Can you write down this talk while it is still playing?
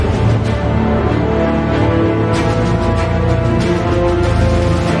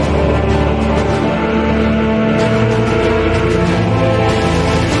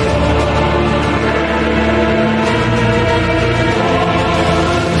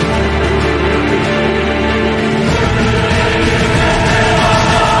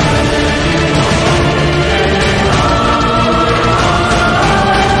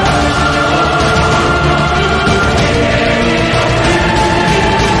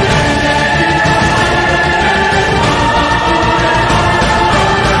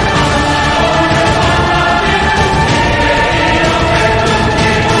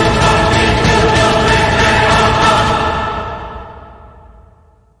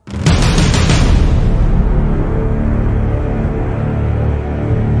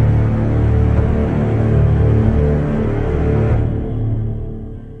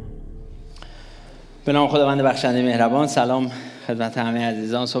به نام خداوند بخشنده مهربان. سلام خدمت همه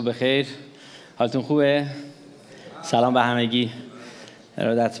عزیزان، صبح بخیر. حالتون خوبه؟ سلام به همگی.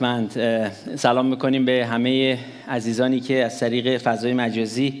 ارادتمند سلام میکنیم به همه عزیزانی که از طریق فضای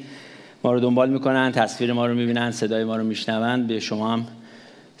مجازی ما رو دنبال میکنن، تصویر ما رو میبینن، صدای ما رو میشنون. به شما هم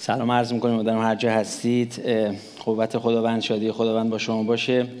سلام عرض میکنیم، امیدوارم هر جا هستید قوت خداوند، شادی خداوند با شما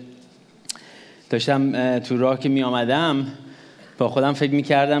باشه. داشتم تو راه که می آمدم با خودم فکر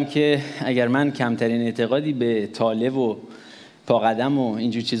میکردم که اگر من کمترین اعتقادی به طالع و پاقدم و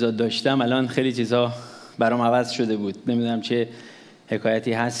اینجور چیزا داشتم، الان خیلی چیزا برام عوض شده بود. نمیدونم چه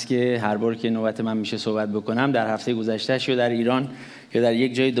حکایتی هست که هر بار که نوبت من میشه صحبت بکنم در هفته گذشتهش یا در ایران یا در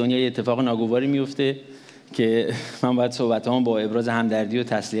یک جای دنیا اتفاق ناگواری میفته که من باید صحبتام با ابراز همدردی و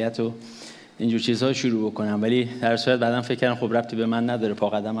تسلیت و اینجور چیزها شروع بکنم، ولی در صورت بعدم فکر کردم خب ربطی به من نداره،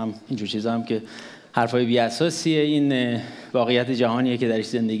 پاقدمم اینجور چیزا هم که حرفای بی اساسیه. این واقعیت جهانیه که درش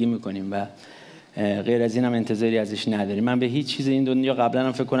زندگی میکنیم و غیر از این هم انتظاری ازش نداریم. من به هیچ چیز این دنیا قبلا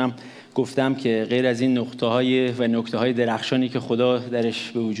هم فکر کنم گفتم که غیر از این نکته‌های درخشانی که خدا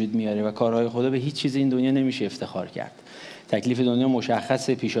درش به وجود میاره و کارهای خدا، به هیچ چیز این دنیا نمیشه افتخار کرد. تکلیف دنیا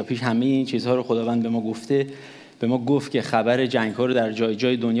مشخصه، پیشاپیش همه این چیزها رو خداوند به ما گفته. به ما گفت که خبر جنگ‌ها رو در جای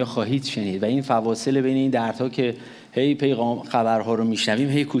جای دنیا خواهید شنید و این فواصل بین این دردها که هی پیغام خبرها رو میشنویم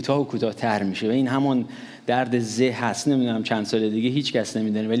هی کوتاه و کوتاه‌تر میشه و این همون درد زه هست. نمیدونم چند سال دیگه هیچ کس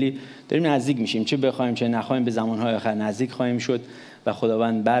نمیدونه، ولی داریم نزدیک میشیم، چه بخوایم چه نخوایم به زمانهای آخر نزدیک خواهیم شد و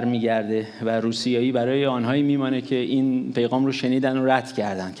خداوند برمیگرده و روسیایی برای آنهایی میمانه که این پیغام رو شنیدن و رد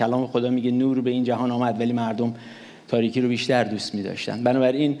کردن. کلام خدا میگه نور به این جهان آمد ولی مردم تاریکی رو بیشتر دوست می‌داشتن.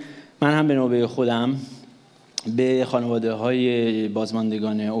 بنابراین من هم به نوبه خودم به خانواده‌های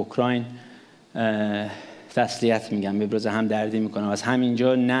بازماندگان اوکراین تسلیت میگم، به ابراز همدردی میکنم. از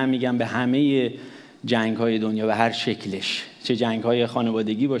همینجا نه میگم به همه جنگ‌های دنیا به هر شکلش، چه جنگ‌های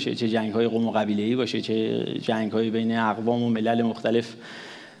خانوادگی باشه، چه جنگ‌های قوم و قبیله‌ای باشه، چه جنگ‌های بین اقوام و ملل مختلف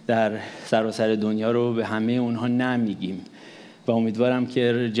در سراسر دنیا، رو به همه اونها نمیگیم و امیدوارم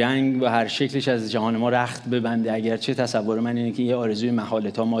که جنگ و هر شکلش از جهان ما رخت ببنده. اگرچه تصور من اینه که یه آرزوی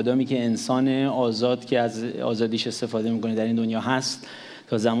محاله، تا مادامی که انسان آزاد که از آزادیش استفاده میکنه در این دنیا هست،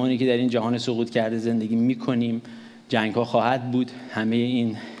 تا زمانی که در این جهان سقوط کرده زندگی میکنیم، جنگ ها خواهد بود، همه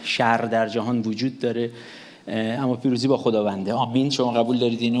این شر در جهان وجود داره، اما پیروزی با خداونده. آمین. شما قبول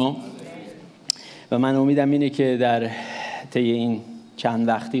دارید اینو؟ و من امیدم اینه که در طی این چند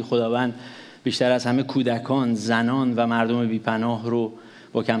وقتی خداوند بیشتر از همه کودکان، زنان و مردم بی‌پناه رو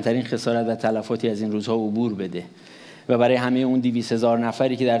با کمترین خسارت و تلفاتی از این روزها عبور بده و برای همه اون 200,000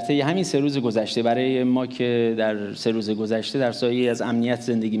 نفری که در طی همین 3 روز گذشته، برای ما که در 3 روز گذشته در سایه از امنیت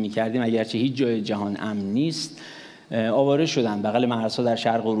زندگی می‌کردیم، اگرچه هیچ جای جهان امن نیست، آواره شدن بغل مرزها در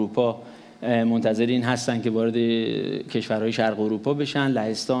شرق اروپا، منتظر این هستن که وارد کشورهای شرق اروپا بشن،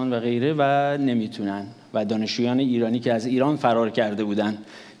 لهستان و غیره، و نمیتونن. و دانشجویان ایرانی که از ایران فرار کرده بودن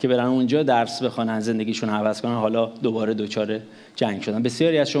که برن اونجا درس بخونن، زندگیشون عوض کنن، حالا دوباره دچار جنگ شدن.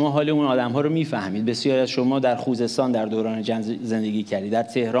 بسیاری از شما حال اون آدم‌ها رو میفهمید. بسیاری از شما در خوزستان در دوران جنگ زندگی کردید، در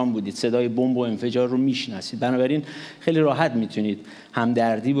تهران بودید، صدای بمب و انفجار رو میشناسید. بنابراین خیلی راحت میتونید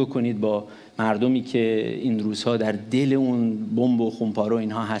همدردی بکنید با مردمی که این روزها در دل اون بمب و خونپاره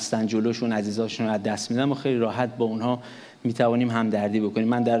اینها هستن، جلوشون عزیزاشون رو از دست میدن و خیلی راحت با اونها میتوانیم همدردی بکنیم.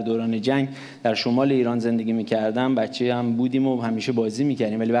 من در دوران جنگ در شمال ایران زندگی میکردم، بچه هم بودیم و همیشه بازی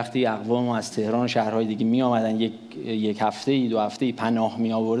میکردیم، ولی وقتی اقوام از تهران و شهرهای دیگه میآمدن یک هفته 2 هفته پناه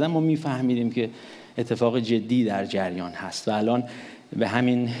می آوردن، ما میفهمیدیم که اتفاق جدی در جریان هست. و الان به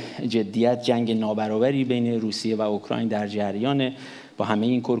همین جدیت جنگ نابرابری بین روسیه و اوکراین در جریانه، با همه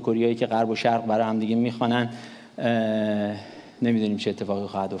این کرکریایی که غرب و شرق برای هم دیگه میخوانن. نمیدونیم چه اتفاقی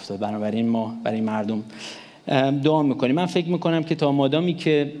خواهد افتاد. بنابراین ما برای مردم دعا میکنیم. من فکر میکنم که تا مادامی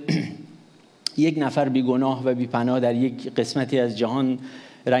که یک نفر بیگناه و بیپناه در یک قسمتی از جهان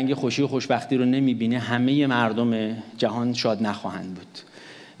رنگ خوشی و خوشبختی رو نمیبینه، همه مردم جهان شاد نخواهند بود.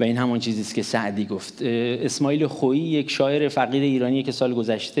 و این همون چیزی است که سعدی گفت. اسماعیل خویی یک شاعر فقید ایرانی که سال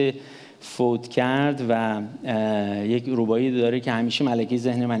گذشته فوت کرد و یک رباعی داره که همیشه ملکه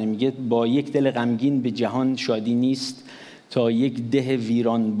ذهن منه، میگه با یک دل غمگین به جهان شادی نیست، تا یک ده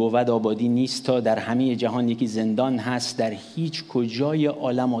ویران بود آبادی نیست، تا در همه جهان یکی زندان هست، در هیچ کجای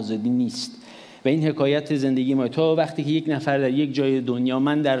عالم آزادی نیست. و این حکایت زندگی ما، تا وقتی که یک نفر در یک جای دنیا،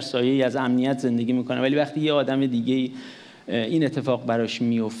 من در سایه از امنیت زندگی میکنم، ولی وقتی یه آدم دیگه این اتفاق براش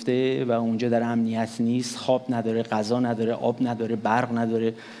میفته و اونجا در امنیت نیست، خواب نداره، غذا نداره، آب نداره، برق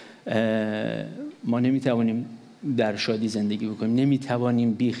نداره، ما نمیتوانیم در شادی زندگی بکنیم،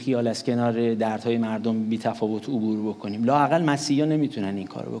 نمیتوانیم بی خیال از کنار دردهای مردم بی تفاوت عبور بکنیم. لااقل مسیحیان نمیتونن این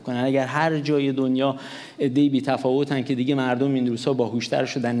کارو بکنن. اگر هر جای دنیا عده‌ای بی تفاوتن که دیگه مردم این روزها باهوشتر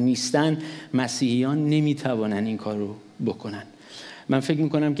شدن نیستن، مسیحیان نمیتوانن این کارو بکنن. من فکر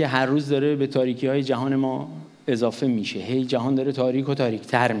میکنم که هر روز داره به تاریکی‌های جهان ما اضافه میشه، هی جهان داره تاریک و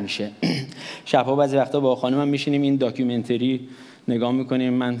تاریک‌تر میشه. شب‌ها بعضی وقتا با خانمم میشینیم این داکیومنتری نگاه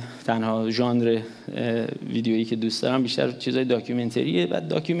میکنیم. من تنها ژانر ویدیویی که دوست دارم بیشتر چیزای داکیومنتریه. و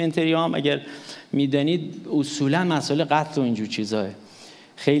داکیومنتری ها هم اگر میدانید اصولا مسائل قتل و اینجور چیزاه.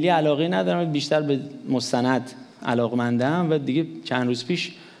 خیلی علاقه ندارم، بیشتر به مستند علاقه‌مندم. و دیگه چند روز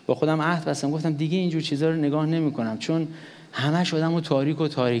پیش با خودم عهد بستم، گفتم دیگه اینجور چیزا رو نگاه نمیکنم، چون همش آدمو تاریک و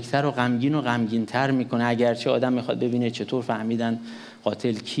تاریکتر و غمگین‌تر میکنه. اگرچه آدم میخواد ببینه چطور فهمیدن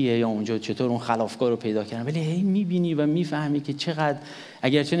قاتل کیه یا اونجا چطور اون خلافکار رو پیدا کردن، ولی هی میبینی و میفهمی که چقدر،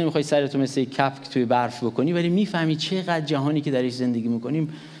 اگرچه نمیخوای سرتو مثل کپک توی برف بکنی، ولی میفهمی چقدر جهانی که درش زندگی میکنیم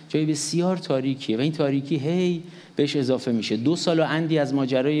جای بسیار تاریکیه و این تاریکی هی بهش اضافه میشه. 2 سال و اندی از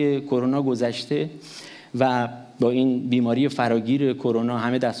ماجرای کرونا گذشته و با این بیماری فراگیر کرونا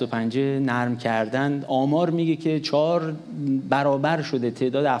همه دست و پنجه نرم کردن. آمار میگه که 4 برابر شده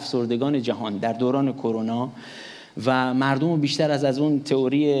تعداد افسردگان جهان در دوران کرونا و مردم رو بیشتر از اون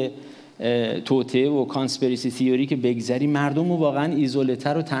تئوری توطئه و کانسپیرسی تیوری که بگذری، مردم رو واقعا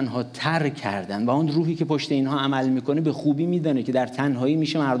ایزوله‌تر و تنها تر کردن و اون روحی که پشت اینها عمل میکنه به خوبی میدونه که در تنهایی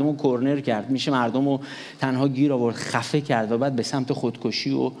میشه مردم رو کورنر کرد، میشه مردم رو تنها گیر آورد، خفه کرد و بعد به سمت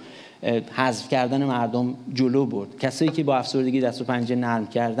خودکشی و حذف کردن مردم جلو برد. کسایی که با افسردگی دست و پنجه نرم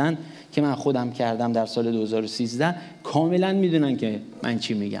کردن که من خودم کردم در سال 2013، کاملا میدونن که من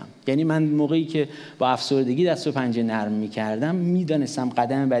چی میگم. یعنی من موقعی که با افسردگی دست و پنجه نرم میکردم میدونستم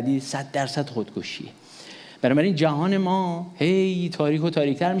قدم بعدی 100% خودکشیه. بنابراین جهان ما هی تاریک و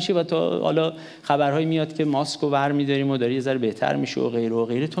تاریکتر میشه و تا حالا خبرهایی میاد که ماسک رو برمی‌داریم و داره یه ذره بهتر میشه و غیره و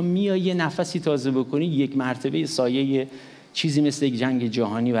غیره. تا میای یه نفسی تازه بکنی، یک مرتبه سایه چیزی مثل یک جنگ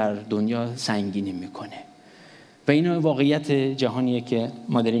جهانی بر دنیا سنگینی میکنه. و این واقعیت جهانیه که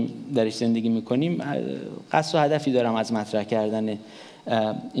ما داریم درش زندگی میکنیم. قصد و هدفی دارم از مطرح کردن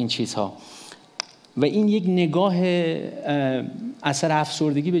این چیزها. و این یک نگاه اثر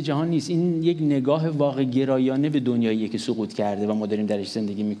افسردگی به جهان نیست، این یک نگاه واقع گرایانه به دنیاییه که سقوط کرده و ما داریم درش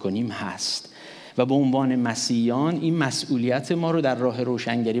زندگی میکنیم هست. و به عنوان مسیحیان این مسئولیت ما رو در راه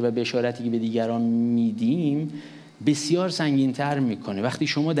روشنگری و بشارتی که به دیگران میدیم بسیار سنگین‌تر میکنه. وقتی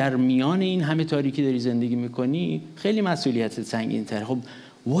شما در میان این همه تاریکی داری زندگی میکنی، خیلی مسئولیتت سنگین‌تره. خب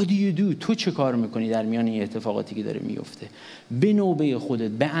what do you do؟ تو چه کار میکنی در میان این اتفاقاتی که داره میفته؟ به نوبه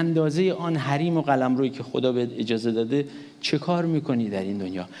خودت، به اندازه آن حریم و قلمرویی که خدا بهت اجازه داده، چه کار میکنی در این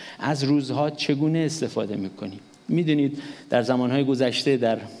دنیا؟ از روزها چگونه استفاده میکنی؟ میدونید در زمانهای گذشته،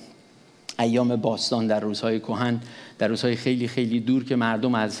 در ایام باستان، در روزهای کهن، در روزهای خیلی خیلی دور که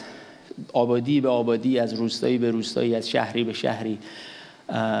مردم از آبادی به آبادی، از روستایی به روستایی، از شهری به شهری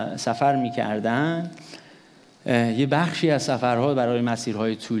سفر می‌کردن، یه بخشی از سفرها برای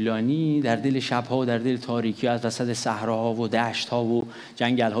مسیرهای طولانی در دل شب‌ها و در دل تاریکی از وسط صحراها و دشت‌ها و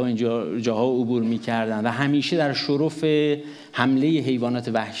جنگل‌ها اینجا جاها عبور می‌کردن و همیشه در شرف حمله حیوانات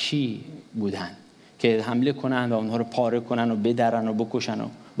وحشی بودن که حمله کنن و اونها رو پاره کنن و بدرن و بکشن و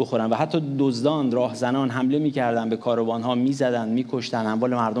بخورن. و حتی دزدان، راهزنان حمله می‌کردن به کاروان‌ها، می‌زدن، می‌کشتن،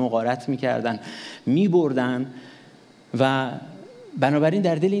 اموال مردم رو غارت می‌کردن، می‌بردن. و بنابراین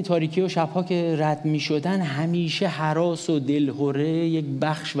در دل این تاریکی و شب‌ها که رد می‌شدن، همیشه هراس و دلهره یک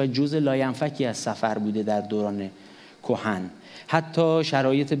بخش و جزء لاینفکی از سفر بوده در دوران کهن. حتی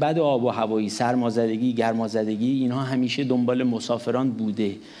شرایط بد آب و هوایی، سرمازدگی، گرمازدگی، اینها همیشه دنبال مسافران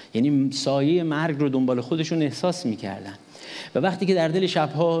بوده. یعنی سایه مرگ رو دنبال خودشون احساس می‌کردن. و وقتی که در دل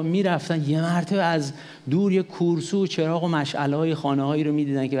شب‌ها می‌رفتن، یه مرتبه از دور یک کورسو و چراغ و مشعل‌های خانه‌هایی رو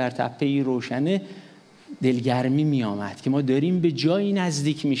می‌دیدن که بر تپه‌ای روشنه، دلگرمی می‌آمد که ما داریم به جایی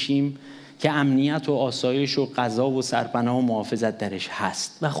نزدیک میشیم که امنیت و آسایش و غذا و سرپناه و محافظت درش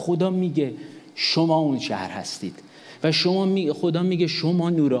هست. و خدا میگه شما اون شهر هستید و خدا میگه شما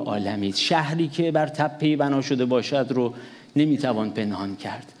نور عالمید. شهری که بر تپه‌ای بنا شده باشد رو نمیتوان پنهان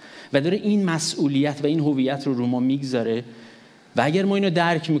کرد. و داره این مسئولیت و این هویت رو ما میگذاره. و اگر ما اینو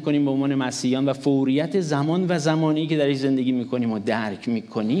درک میکنیم به عنوان مسیحیان و فوریت زمان و زمانی که درش زندگی میکنیم و درک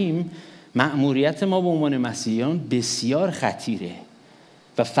میکنیم، مأموریت ما به عنوان مسیحیان بسیار خطیره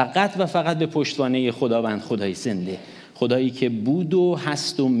و فقط به پشتوانه خداوند، خدای زنده، خدایی که بود و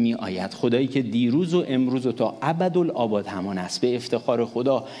هست و می آید، خدایی که دیروز و امروز و تا ابدالآباد همان است. به افتخار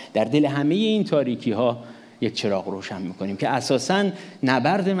خدا در دل همه این تاریکی ها یک چراغ روشن میکنیم که اساساً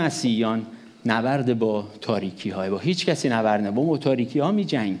نبرد مسیحیان نبرد با تاریکی های، با هیچ کسی نبرد نه، با تاریکی ها می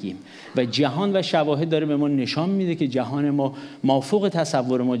جنگیم و جهان و شواهد داره به ما نشان میده که جهان ما مافوق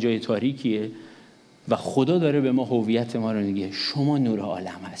تصور ما جای تاریکیه و خدا داره به ما هویت ما رو میگه شما نور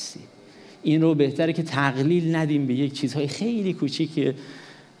عالم هستید. این رو بهتره که تقلیل ندیم به یک چیزهای خیلی کوچیک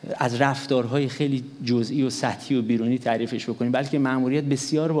از رفتارهای خیلی جزئی و سطحی و بیرونی تعریفش بکنیم، بلکه مأموریت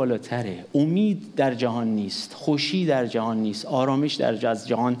بسیار بالاتره. امید در جهان نیست، خوشی در جهان نیست، آرامش از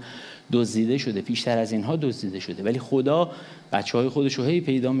جهان دزدیده شده، پیشتر از اینها دزدیده شده، ولی خدا بچه‌های خودش رو هی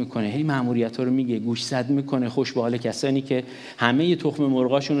پیدا میکنه، هی مأموریت‌ها رو میگه، گوشزد میکنه. خوش به حال کسانی که همه تخم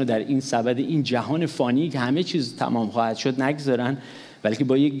مرغاشون رو در این سبد این جهان فانی که همه چیز تمام خواهد شد نگذارن، بلکه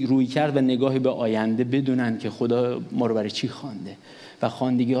با یک رویکرد و نگاهی به آینده بدونن که خدا ما رو برای چی خوانده و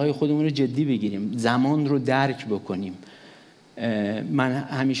خواندگی‌های خودمون رو جدی بگیریم، زمان رو درک بکنیم. من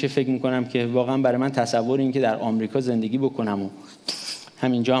همیشه فکر میکنم که واقعا برای من تصور این که در آمریکا زندگی بکنم و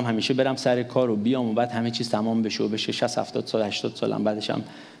همینجا هم همیشه برم سر کار و بیام و بعد همه چیز تمام بشه و بشه 60 70 سال 80 سالم بعدش هم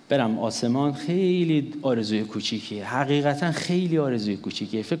برم آسمان، خیلی آرزوی کوچیکیه، حقیقتا خیلی آرزوی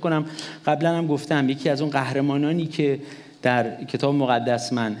کوچیکیه. فکر کنم قبلا هم گفتم یکی از اون قهرمانانی که در کتاب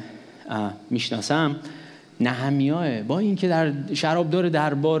مقدس من میشناسم نهمیاه، با اینکه در شرابدار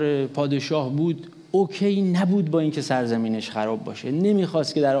دربار پادشاه بود اوکی نبود با اینکه سرزمینش خراب باشه،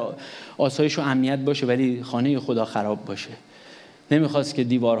 نمیخواست که در آسایش و امنیت باشه ولی خانه خدا خراب باشه، نمیخواست که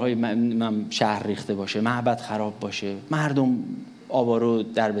دیوارهای شهر ریخته باشه، معبد خراب باشه، مردم آوارو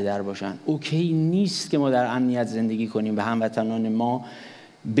در به در باشن. اوکی نیست که ما در امنیت زندگی کنیم و هموطنان ما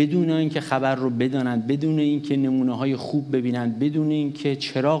بدون اینکه خبر رو بدانن، بدون اینکه نمونه‌های خوب ببینن، بدون اینکه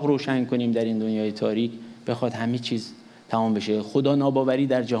چراغ روشن کنیم در این دنیای تاریک، بخواد همه چیز تمام بشه. خدا ناباوری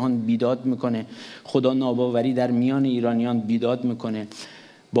در جهان بیداد میکنه، خدا ناباوری در میان ایرانیان بیداد میکنه.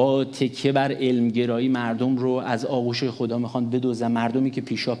 با تکیه بر علمگرایی مردم رو از آغوش خدا میخوان بدوزن، مردمی که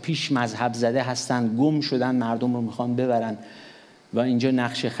پیشا پیش مذهب زده هستن، گم شدن، مردم رو میخوان ببرن و اینجا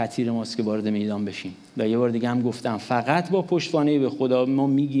نقش خطیر ماست که وارد میدان بشیم. و یه بار دیگه هم گفتم فقط با پشتوانه به خدا ما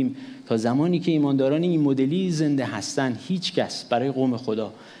میگیم تا زمانی که ایمانداران این مدلی زنده هستن هیچ کس برای قوم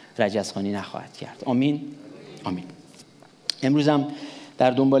خدا رجزخوانی نخواهد کرد. آمین. آمین. امروز هم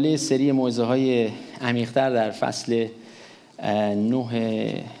در دنباله سری موعظه‌های عمیق‌تر در فصل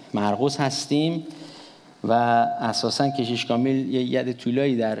 9 مرقس هستیم و اساساً کشیش کامل یه ید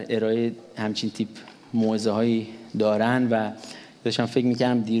طولایی در ارائه همچین تیپ موعظه‌هایی دارن و داشتم فکر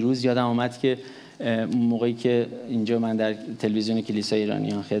می‌کردم دیروز یادم آمد که موقعی که اینجا من در تلویزیون کلیسای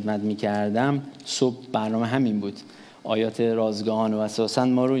ایرانیان خدمت می‌کردم صبح برنامه همین بود، آیات رازگاهان، و اساساً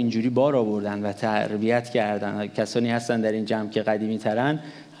ما رو اینجوری بار آوردن و تربیت کردن. کسانی هستن در این جمع که قدیمی ترن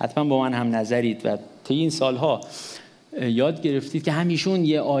حتما با من هم نظرید و طی این سالها یاد گرفتید که همیشون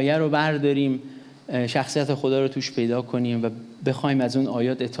یه آیه رو برداریم، شخصیت خدا رو توش پیدا کنیم و بخوایم از اون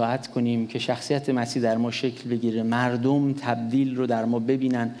آیات اطاعت کنیم که شخصیت مسیح در ما شکل بگیره، مردم تبدیل رو در ما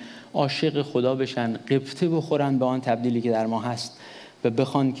ببینن، عاشق خدا بشن، قبطه بخورن به آن تبدیلی که در ما هست و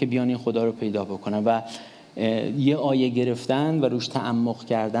بخوان که بیان این خدا رو پیدا بکنن. و یه آیه گرفتن و روش تعمق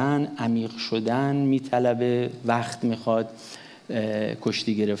کردن، عمیق شدن میطلبه، وقت میخواد،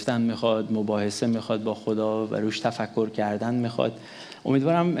 کشتی گرفتن میخواد، مباحثه میخواد با خدا و روش تفکر کردن میخواد.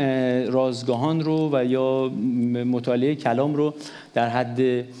 امیدوارم رازگاهان رو و یا مطالعه کلام رو در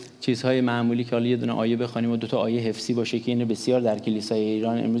حد چیزهای معمولی که حالا یه دونه آیه بخونیم و 2 تا آیه حفظی باشه که اینو بسیار در کلیسای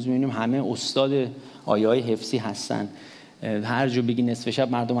ایران امروز می‌بینیم همه استاد آیه‌های حفظی هستن. هر جو بگی نصف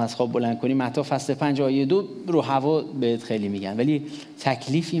شب مردم از خواب بلند کنیم، حتی فصل 5 آیه 2 رو هوا بهت خیلی میگن، ولی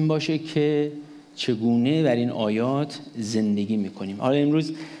تکلیف این باشه که چگونه بر این آیات زندگی میکنیم. حالا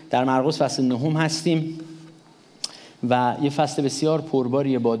امروز در مرقس فصل 9 هستیم و یه فصل بسیار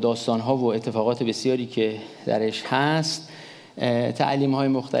پرباریه با داستان‌ها و اتفاقات بسیاری که درش هست، تعلیم‌های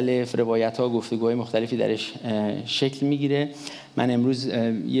مختلف، روایت‌ها، گفتگوهای مختلفی درش شکل میگیره. من امروز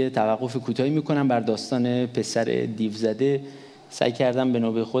یه توقف کوتاهی میکنم بر داستان پسر دیوزده. سعی کردم به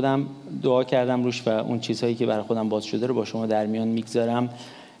نوبه خودم دعا کردم روش و اون چیزهایی که برای خودم باز شده رو با شما در میان میگذارم.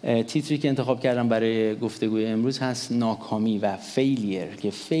 تیتری که انتخاب کردم برای گفتگوی امروز هست ناکامی و فیلیر،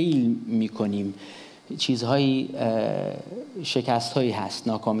 که فیل میکنیم، چیزهایی، شکستهایی هست،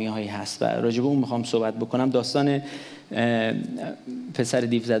 ناکامیهایی هست و راجع به اون میخوام صحبت بکنم. داستان پسر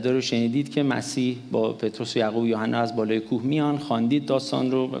دیوزده رو شنیدید که مسیح با پتروس و یعقوب و یوحنا از بالای کوه میان، خواندید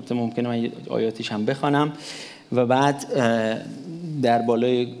داستان رو، ممکنه من آیاتش هم بخوانم و بعد در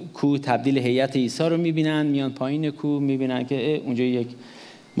بالای کوه تبدیل هیئت عیسی رو میبینن، میان پایین کوه میبینن که اونجا یک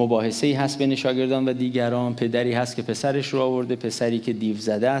مباحثه‌ای هست بین شاگردان و دیگران. پدری هست که پسرش رو آورده، پسری که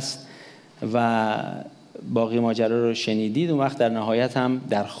دیوزده است و باقی ماجرا رو شنیدید. اون وقت در نهایت هم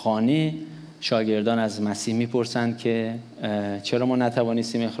در خانه شاگردان از مسیح میپرسند که چرا ما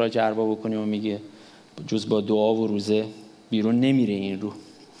نتوانستیم اخراج ارباب بکنیم و میگه جز با دعا و روزه بیرون نمیره این روح.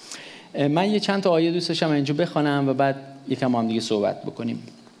 من یه چند تا آیه دوست داشتم اینجا بخوانم و بعد یکم هم دیگه صحبت بکنیم.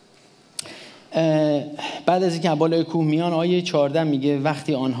 بعد از اینکه بالای کوه میان، آیه 14 میگه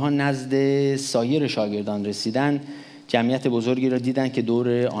وقتی آنها نزد سایر شاگردان رسیدن، جمعیت بزرگی را دیدن که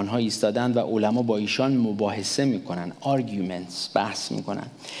دور آنها ایستادند و علما با ایشان مباحثه میکنن، arguments، بحث میکنن.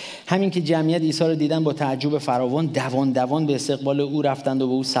 همین که جمعیت عیسی را دیدن با تعجب فراوان دوان به استقبال او رفتند و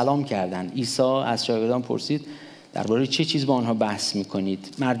به او سلام کردند. عیسی از شاگردان پرسید درباره چه چیز با آنها بحث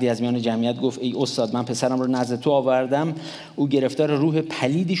میکنید؟ مردی از میان جمعیت گفت ای استاد، من پسرم را نزد تو آوردم، او گرفتار روح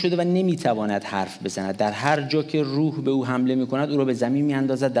پلیدی شده و نمیتواند حرف بزند. در هر جا که روح به او حمله میکند او را به زمین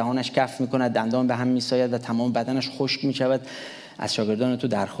میاندازد، دهانش کف میکند، دندان به هم میساید و تمام بدنش خشک میشود. از شاگردان تو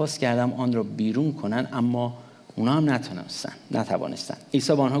درخواست کردم آن را بیرون کنند، اما اونا هم نتوانستند.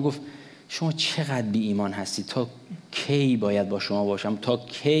 عیسی با آنها گفت شما چقدر بی ایمان هستید؟ تا کی باید با شما باشم؟ تا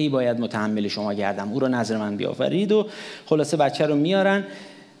کی باید متحمل شما گردم؟ او را نظر من بیاورید. و خلاصه بچه رو میارن.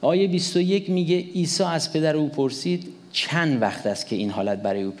 آیه 21 میگه عیسی از پدر او پرسید چند وقت است که این حالت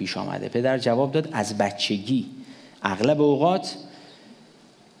برای او پیش آمده؟ پدر جواب داد از بچگی. اغلب اوقات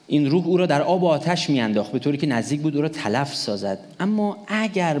این روح او را در آب و آتش میانداخت به طوری که نزدیک بود او را تلف سازد. اما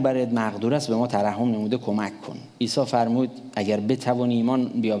اگر برات مقدور است به ما ترحم نموده کمک کن. عیسی فرمود اگر بتوانی ایمان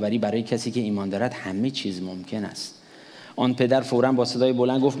بیاوری، برای کسی که ایمان دارد همه چیز ممکن است. آن پدر فوراً با صدای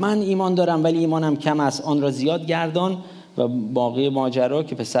بلند گفت من ایمان دارم ولی ایمانم کم است. آن را زیاد گردان. و باقی ماجرا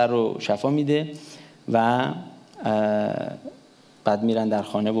که پسر رو شفا میده و بعد میرن در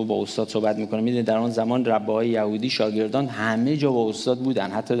خانه و با استاد صحبت میکنن. میدونید در آن زمان رباهای یهودی شاگردان همه جا با استاد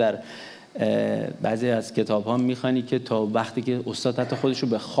بودن. حتی در بعضی از کتاب ها میخوانی که تا وقتی که استاد حتی خودش رو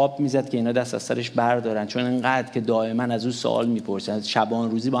به خواب میزد که اینا دست از سرش بردارن، چون اینقدر که دائما از اون سوال میپرسن.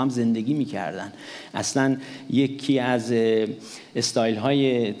 شبان روزی با هم زندگی میکردن. اصلا یکی از استایل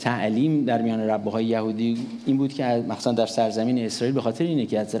های تعلیم در میان رباهای یهودی این بود که مثلا در سرزمین اسرائیل به خاطر اینه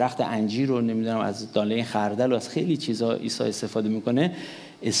که از درخت انجیر رو نمیدونم از دانه خردل و از خیلی چیزا عیسی استفاده میکنه.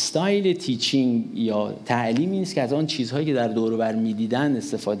 استایل تیچینگ یا تعلیمی نیست که از آن چیزهایی که در دور و بر میدیدن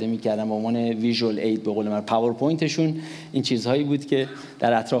استفاده میکردن به عنوان ویژوال اید. به قول من پاورپوینتشون این چیزهایی بود که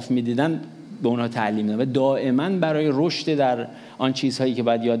در اطراف میدیدن به اونها تعلیم میدن و دائما برای رشد در آن چیزهایی که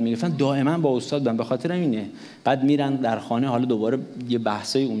بعد یاد میگرفتن دائما با استاد بودن. به خاطر اینه بعد میرن در خانه حالا دوباره یه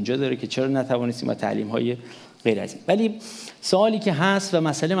بحثای اونجا داره که چرا نتوانستیم با تعلیم‌های غیر از این. ولی سوالی که هست و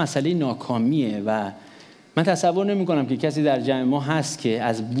مسئله ناکامیه و من تصور نمی کنم که کسی در جمع ما هست که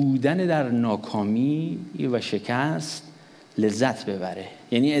از بودن در ناکامی و شکست لذت ببره.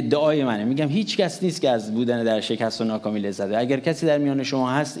 یعنی ادعای منه، میگم هیچ کس نیست که از بودن در شکست و ناکامی لذت ببره. اگر کسی در میان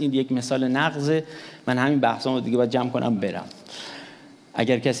شما هست این یک مثال نقضه. من همین بحثامو دیگه باید جمع کنم برم.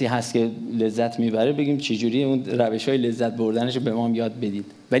 اگر کسی هست که لذت میبره بگیم چجوری اون روش‌های لذت بردنش رو به ما هم یاد بدید.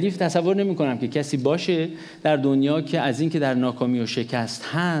 ولی تصور نمی‌کنم که کسی باشه در دنیا که از این که در ناکامی و شکست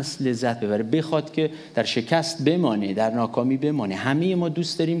هست لذت ببره، بخواد که در شکست بمانه، در ناکامی بمانه. همه ما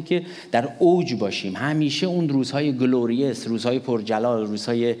دوست داریم که در اوج باشیم. همیشه اون روزهای گلوریس، روزهای پرجلال،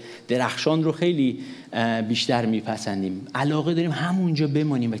 روزهای درخشان رو خیلی بیشتر میپسندیم. علاقه داریم همونجا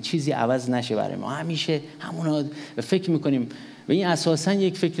بمانیم و چیزی عوض نشه برای ما. همیشه همونا فکر می‌کنیم و این اساساً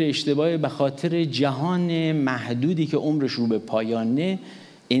یک فکر اشتباهی. به خاطر جهان محدودی که عمرش رو به پایانه،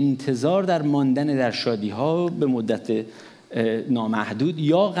 انتظار در ماندن در شادی‌ها به مدت نامحدود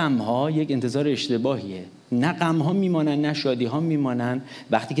یا غم‌ها یک انتظار اشتباهیه. نه غم‌ها میمانن نه شادی‌ها میمانن.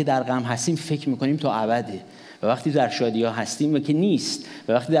 وقتی که در غم هستیم فکر می‌کنیم تا ابده و وقتی در شادی‌ها هستیم و که نیست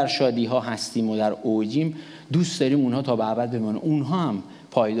و وقتی در شادی‌ها هستیم و در اوجیم دوست داریم اونها تا به ابد بمانن. اونها هم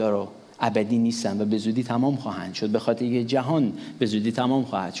پایدار و ابدی نیستن و به زودی تمام خواهند شد. به خاطر اینکه جهان به زودی تمام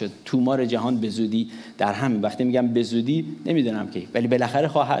خواهد شد. تومار جهان به زودی در هم. وقتی میگم به زودی نمیدونم کی، ولی بالاخره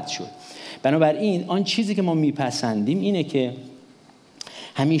خواهد شد. بنابراین آن چیزی که ما میپسندیم اینه که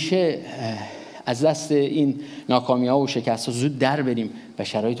همیشه از دست این ناکامی‌ها و شکست‌ها زود در بریم و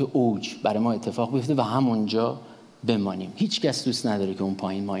شرایط اوج برای ما اتفاق بیفته و همونجا بمانیم. هیچ کس دوست نداره که اون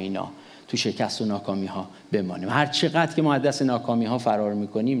پایین ما اینا تو شکست و ناکامی ها بمانیم. هر چقدر که ما از دست ناکامی ها فرار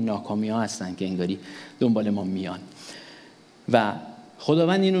میکنیم، ناکامی ها هستن که انگاری دنبال ما میان و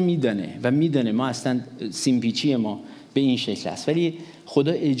خداوند اینو میدانه و میدانه ما اصلا سیمپیچی ما به این شکل است. ولی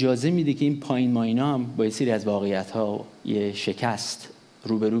خدا اجازه میده که این پایین ما اینا هم با یه سری از واقعیت ها یه شکست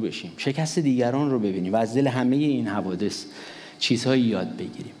روبرو بشیم، شکست دیگران رو ببینیم و از دل همه این حوادث چیزهایی یاد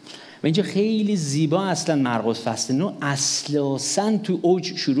بگیریم. و اینجا خیلی زیبا اصلا مرقس فصل 9 اصلا تو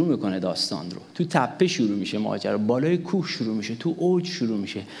اوج شروع میکنه داستان رو. تو تپه شروع میشه ماجرا، بالای کوه شروع میشه، تو اوج شروع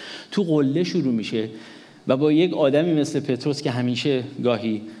میشه، تو قله شروع میشه و با یک آدمی مثل پتروس که همیشه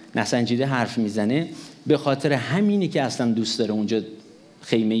گاهی نسنجیده حرف میزنه، به خاطر همینه که اصلا دوست داره اونجا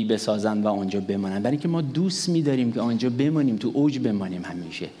خیمه‌ای بسازن و اونجا بمانن، برای اینکه ما دوست می‌داریم که اونجا بمانیم، تو اوج بمانیم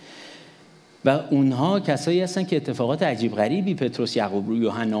همیشه. و اونها کسایی هستن که اتفاقات عجیب غریبی پتروس، یعقوب و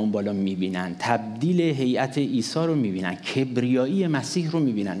یوحنا اون بالا می‌بینن، تبدیل هیئت عیسی رو می‌بینن، کبریایی مسیح رو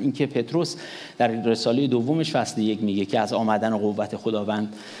می‌بینن. این که پتروس در رساله دومش فصل 1 میگه که از آمدن قوت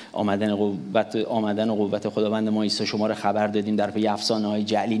خداوند، آمدن قوت خداوند ما عیسی شما رو خبر دادیم، در پی افسانه‌های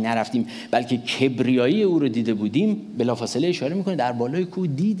جعلی نرفتیم بلکه کبریایی او رو دیده بودیم، بلافاصله اشاره می‌کنه در بالای کوه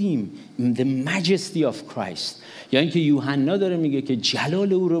دیدیم the majesty of Christ. یا اینکه یوحنا داره میگه که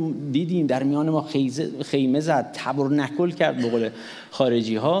جلال او رو دیدیم، در میان ما خیمه زد، تبرنکل کرد به قول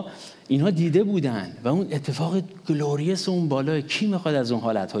خارجی ها. اینها دیده بودن و اون اتفاق گلوریس اون بالا، کی میخواد از اون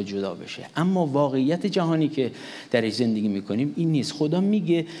حالت ها جدا بشه؟ اما واقعیت جهانی که درش زندگی میکنیم این نیست. خدا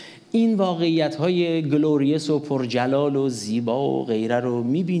میگه این واقعیت های گلوریس و پرجلال و زیبا و غیره رو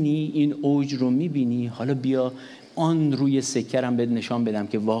میبینی، این اوج رو میبینی، حالا بیا آن روی سکرم بهت نشان بدم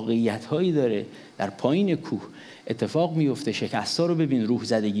که واقعیت هایی داره در پایین کوه اتفاق میفته. شکست‌ها رو ببین، روح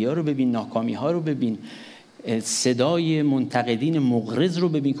زدگی‌ها رو ببین، ناکامی‌ها رو ببین، صدای منتقدین مغرض رو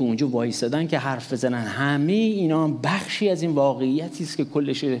ببین که اونجا وایسادن که حرف بزنن. همه اینا بخشی از این واقعیتی است که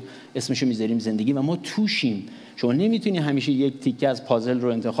کلش اسمشو میذاریم زندگی و ما توشیم. شما نمیتونی همیشه یک تیکه از پازل رو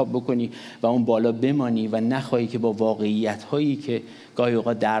انتخاب بکنی و اون بالا بمانی و نخواهی که با واقعیت‌هایی که گاهی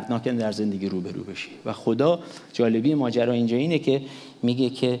اوقات دردناکن در زندگی روبرو بشی. و خدا جالبی ماجرا اینجا اینه که میگه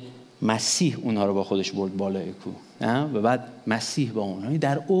که مسیح اونها رو با خودش برد بالای کوه و بعد مسیح با اونها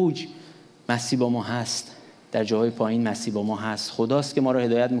در اوج، مسیح با ما هست، در جاهای پایین مسیح با ما هست. خداست که ما رو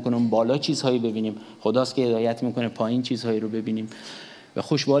هدایت میکنه اون بالا چیزهایی ببینیم، خداست که هدایت میکنه پایین چیزهایی رو ببینیم. و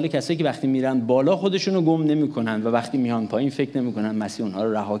خوشبال کسایی که وقتی میرن بالا خودشون رو گم نمیکنن و وقتی میان پایین فکر نمیکنن مسیح اونها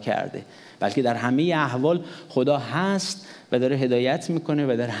رو رها کرده، بلکه در همه احوال خدا هست و داره هدایت میکنه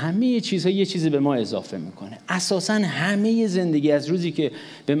و در همه چیزها یه چیزی به ما اضافه میکنه. اساساً همه زندگی از روزی که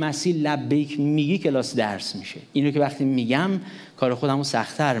به مسیح لبیک میگی کلاس درس میشه. اینو که وقتی میگم کار خودمو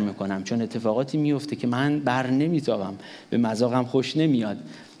سخت‌تر میکنم، چون اتفاقاتی میفته که من بر نمیتابم، به مذاقم خوش نمیاد،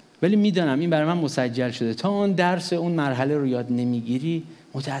 ولی میدونم این برای من مسجل شده. تا اون درس اون مرحله رو یاد نمیگیری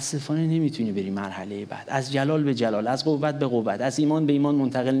متاسفانه نمیتونی بری مرحله بعد. از جلال به جلال، از قوت به قوت، از ایمان به ایمان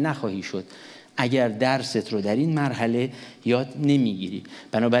منتقل نخواهی شد اگر درست رو در این مرحله یاد نمیگیری.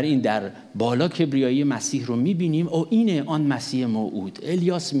 بنابراین در بالا کبریایی مسیح رو میبینیم، او اینه آن مسیح موعود.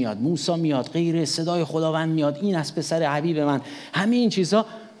 الیاس میاد، موسی میاد، غیره، صدای خداوند میاد، این از پسر حبیب من، همه این چیزها.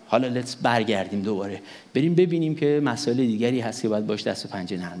 حالا let's برگردیم دوباره بریم ببینیم که مسائل دیگری هست که باید باش دست و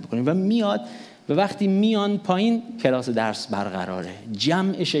پنجه نرم بکنیم. و میاد و وقتی میان پایین کلاس درس برقراره.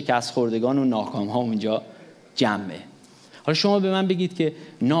 جمع شکست خوردگان و ناکام ها اونجا جمعه. حالا شما به من بگید که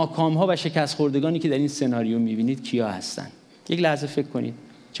ناکام ها و شکست خوردگانی که در این سناریو میبینید کیا هستن؟ یک لحظه فکر کنید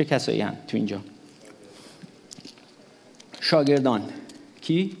چه کسایی هستن تو اینجا؟ شاگردان.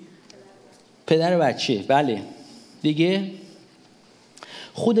 کی؟ پدر بچه. بله دیگه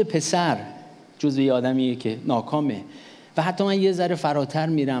خود پسر جزوی آدمیه که ناکامه. و حتی من یه ذره فراتر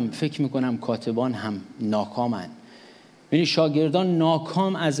میرم، فکر میکنم کاتبان هم ناکامن. یعنی شاگردان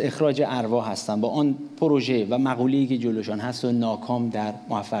ناکام از اخراج ارواح هستن با آن پروژه و مقوله‌ای که جلوشان هست و ناکام در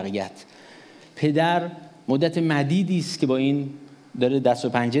موفقیت. پدر مدت مدیدی است که با این داره دست و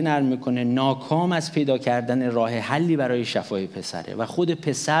پنجه نرم میکنه، ناکام از پیدا کردن راه حلی برای شفای پسره. و خود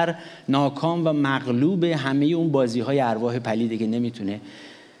پسر ناکام و مغلوب همه اون بازی‌های ارواح پلیده که نمیتونه.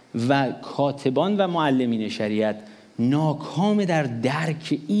 و کاتبان و معلمین شریعت ناکام در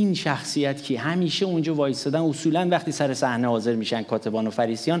درک این شخصیت که همیشه اونجا وایسادن. اصولا وقتی سر صحنه حاضر میشن کاتبان و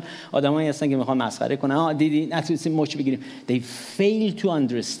فریسیان، آدمایی هستن که میخوان مسخره کنن. دیدی نتونستیم مچ بگیریم. They fail to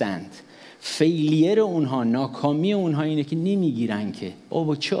understand. فیلیر اونها، ناکامی اونها اینه که نمیگیرن که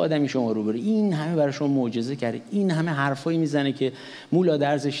بابا چه آدمی شما رو بره، این همه برای شما معجزه کرده، این همه حرفایی میزنه که مولا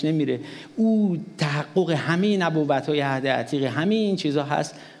درزش نمیره، او تحقق همه نبوت‌های عهد عتیق، همه این چیزا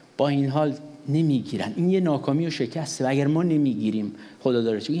هست، با این حال نمیگیرن. این یه ناکامی و شکسته و اگر ما نمیگیریم خدا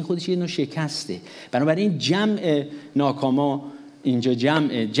داره چون این خودش یه نوع شکسته. بنابراین جمع ناکاما اینجا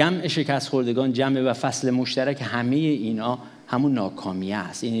جمع شکست خوردگان جمع و فصل مشترک همه اینا همون ناکامی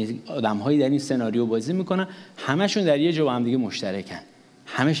است. یعنی آدم‌هایی در این سناریو بازی میکنن، همشون در یه جا با هم دیگه مشترکن،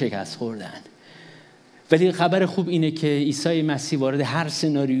 همه شکست خوردن. ولی خبر خوب اینه که عیسی مسیح وارد هر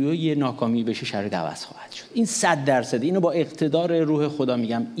سناریوی ناکامی بشه شرایط عوض خواهد شد. این 100%. اینو با اقتدار روح خدا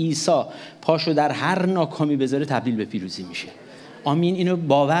میگم. عیسی پاشو در هر ناکامی بذاره تبدیل به پیروزی میشه. آمین. اینو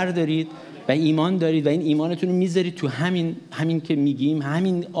باور دارید و ایمان دارید و این ایمانتون رو میذارید تو همین که میگیم،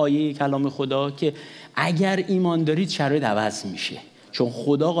 همین آیه کلام خدا که اگر ایمان دارید شرایط عوض میشه، چون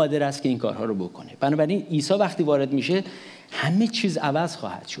خدا قادر است که این کارها رو بکنه. بنابراین عیسی وقتی وارد میشه همه چیز عوض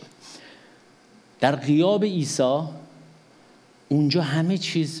خواهد شد. در غیاب عیسی اونجا همه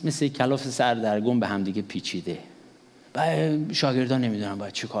چیز مثل کلاف سردرگم به هم دیگه پیچیده. شاگردان نمیدونن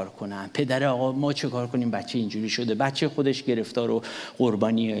باید چه کار کنن، پدر آقا ما چه کار کنیم، بچه اینجوری شده، بچه خودش گرفتار و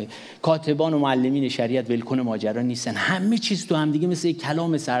قربانیه، کاتبان و معلمین شریعت ولکن ماجرا نیستن. همه چیز تو هم دیگه مثل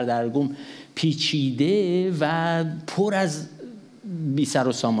کلام سردرگم پیچیده و پر از بی سر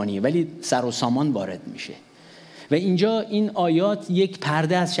و سامانیه، ولی سر و سامان وارد میشه. و اینجا این آیات یک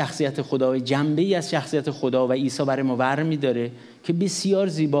پرده از شخصیت خدا و جنبه‌ای از شخصیت خدا و عیسی برای ما برمی داره که بسیار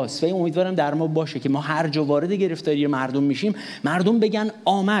زیباست و امیدوارم در ما باشه که ما هر جا وارد گرفتاری مردم میشیم، مردم بگن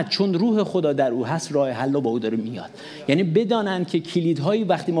آمد، چون روح خدا در او هست، راه حل با او داره میاد. یعنی بدانن که کلیدهایی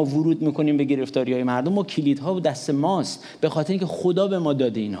وقتی ما ورود میکنیم به گرفتاری‌های مردم، ما کلیدها دست ماست، به خاطر اینکه خدا به ما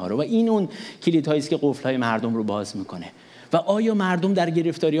داده اینها رو و این اون کلیدهایی است که قفل‌های مردم رو باز میکنه. و آیا مردم در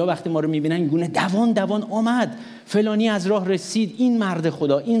گرفتاری‌ها وقتی ما رو می‌بینن این گونه دوان آمد، فلانی از راه رسید، این مرد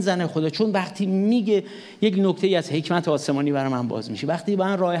خدا، این زن خدا، چون وقتی میگه یک نکته‌ای از حکمت آسمانی برای من باز میشه، وقتی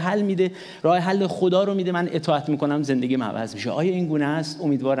من راه حل میده، راه حل خدا رو میده، من اطاعت میکنم، زندگیم عوض میشه. آیا این گونه است؟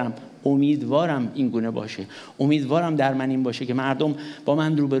 امیدوارم این گونه باشه. امیدوارم در من این باشه که مردم با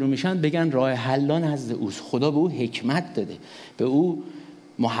من روبرو میشن بگن راه حل نزد اوست. خدا به او حکمت داده، به او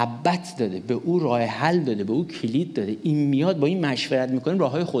محبت داده، به او راه حل داده، به او کلید داده. این میاد با این مشورت میکنیم،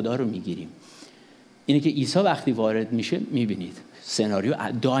 راههای خدا رو میگیریم. اینه که عیسی وقتی وارد میشه میبینید سناریو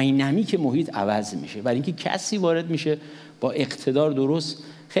داینامیک محیط عوض میشه، ولی اینکه کسی وارد میشه با اقتدار درست،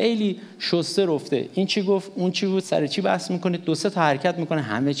 خیلی شسته رفته، این چی گفت اون چی بود، سر چی بحث میکنه، دو سه تا حرکت میکنه،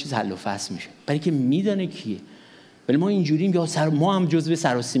 همه چیز حل و فصل میشه، برای اینکه میدونه کیه. ولی ما اینجوریم یا ما هم جزو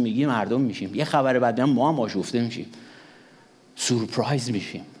سراسیمگی مردم میشیم، یه خبر بعد ما هم آشفته میشیم، سورپرایز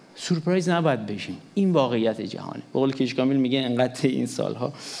میشیم. سورپرایز نباید بشیم، این واقعیت جهانه. به قول کیش کامیل میگه انقدر این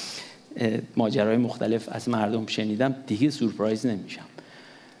سالها ماجرای مختلف از مردم شنیدم دیگه سورپرایز نمیشم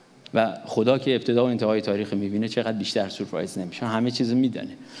و خدا که ابتدا و انتهای تاریخ میبینه چقدر بیشتر سورپرایز نمیشم، همه چیزو میدونه.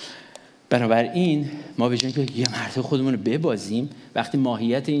 بنابراین ما به جای اینکه یه مرد خودمون رو ببازیم، وقتی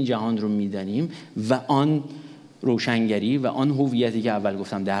ماهیت این جهان رو میدانیم و آن روشنگری و آن هویتی که اول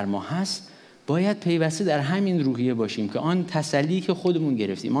گفتم در ما هست، باید پیوسته در همین روحیه باشیم که آن تسلی که خودمون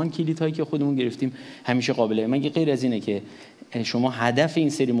گرفتیم، آن کلیدهایی که خودمون گرفتیم همیشه قابله. مگه غیر از اینه که شما هدف این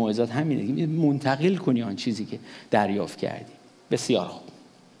سری موعظات همینه که منتقل کنی آن چیزی که دریافت کردی. بسیار خوب.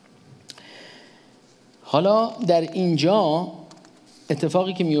 حالا در اینجا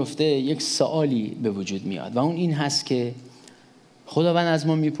اتفاقی که میفته، یک سوالی به وجود میاد و اون این هست که خداوند از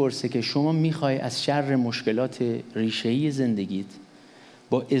ما میپرسه که شما میخوای از شر مشکلات ریشه‌ای زندگیت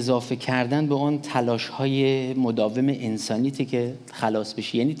با اضافه کردن به آن تلاش‌های مداوم انسانیتی که خلاص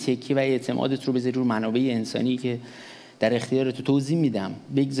بشی، یعنی تکیه و اعتمادت رو بذاری رو منابع انسانی که در اختیارت توضیح میدم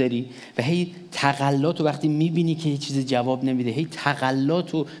بگذاری و هی تقلات رو وقتی میبینی که یه چیز جواب نمیده، هی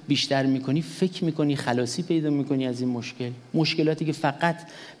تقلات رو بیشتر میکنی، فکر میکنی خلاصی پیدا میکنی از این مشکلاتی که فقط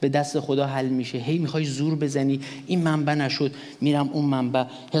به دست خدا حل میشه. هی میخوای زور بزنی، این منبع نشد میرم اون منبع،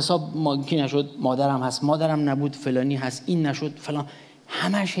 حساب ماکی نشد مادرم هست، مادرم نبود فلانی هست، این نشد فلان.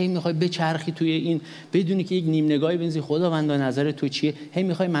 همش هی میخوای بچرخی توی این بدونی که یک نیم نگاهی بنزی خداوند نظر تو چیه. هی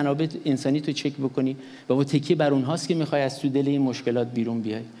میخوای منابع انسانی تو چک بکنی و با تکیه بر اونهاست که میخوای از تو دل این مشکلات بیرون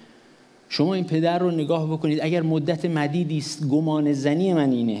بیای. شما این پدر رو نگاه بکنید، اگر مدت مدیدی است، گمان زنی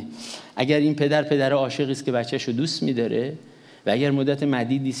من اینه، اگر این پدر عاشقی است که بچه‌شو دوست می‌داره و اگر مدت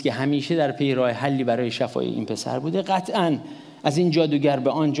مدیدی است که همیشه در پی راه حلی برای شفای این پسر بوده، قطعاً از این جادوگر به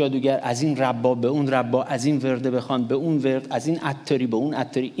آن جادوگر، از این ربا به اون ربا، از این ورده بخوان به اون ورد، از این عطاری به اون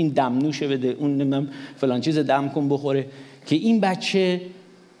عطاری، این دمنوشه بده، اون نمیدونم فلان چیز دم کن بخوره، که این بچه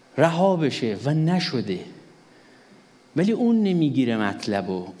رها بشه و نشده. ولی اون نمیگیره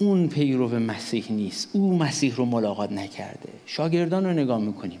مطلبو، اون پیرو مسیح نیست، او مسیح رو ملاقات نکرده. شاگردان رو نگاه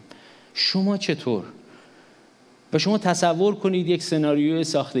میکنیم، شما چطور؟ و شما تصور کنید یک سناریوی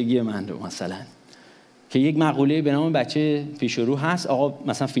ساختگی من رو مثلا که یک مقوله به نام بچه پیش رو هست، آقا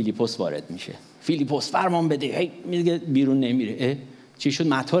مثلا فیلیپوس وارد میشه، فیلیپوس فرمان بده، هی میگه بیرون نمیره، چی شد؟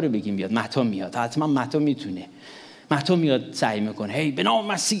 متا رو بگیم بیاد، متا میاد، حتما متا میتونه، متا میاد سعی میکنه، هی به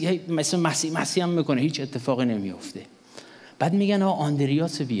نام مسیح، هی مثل مسیح هم میکنه، هیچ اتفاقی نمیفته. بعد میگن آقا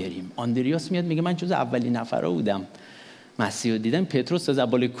آندریاس بیاریم، آندریاس میاد میگه من جز اولین نفرا بودم مسیح رو دیدم، پتروس از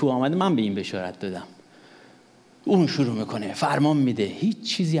اول کوه آمده، من به این بشارت دادم. اون شروع میکنه فرمان میده، هیچ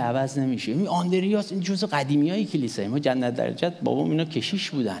چیزی عوض نمیشه. این آندریاس این جزء قدیمیای کلیسا، ما جنت درجت بابام اینا کشیش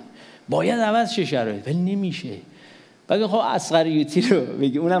بودن، باید عوض شه شرایط، ولی نمیشه. بعد خب اصغریوتی رو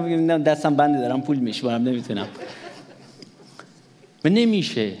بگی، اونم میگه دستم بنده دارم پول میشمارم نمیتونم و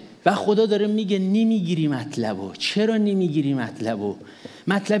نمیشه. و خدا داره میگه نمیگیری مطلبو. چرا نمیگیری مطلبو؟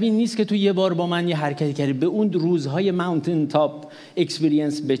 مطلب این نیست که تو یه بار با من یه حرکتی کردی، به اون روزهای ماونتن تاپ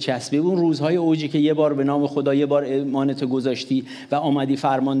اکسپریانس بچسبی، به اون روزهای اوجی که یه بار به نام خدا یه بار ایمانتو گذاشتی و آمدی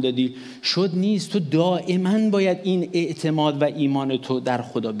فرمان دادی شد نیست. تو دائما باید این اعتماد و ایمان تو در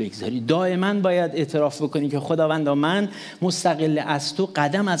خدا بگذاری. دائما باید اعتراف بکنی که خداوندا من مستقل از تو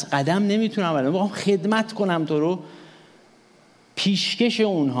قدم از قدم نمیتونم، ولی میخوام خدمت کنم تو رو، پیشکش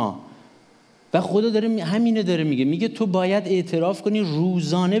اونها. و خدا داره همینه داره میگه تو باید اعتراف کنی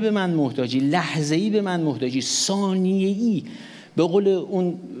روزانه به من محتاجی، لحظه‌ای به من محتاجی، ثانیه‌ای. به قول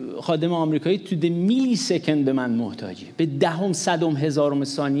اون خادم آمریکایی تو ده میلی سکند به من محتاجی. به دهم، صدم، هزارم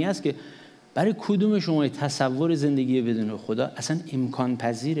ثانیه است که برای کدوم شما تصور زندگی بدون خدا اصلا امکان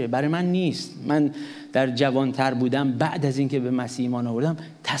پذیره؟ برای من نیست. من در جوانتر بودم، بعد از اینکه به مسیح ایمان آوردم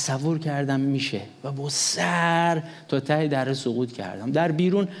تصور کردم میشه و با سر تا ته دره سقوط کردم. در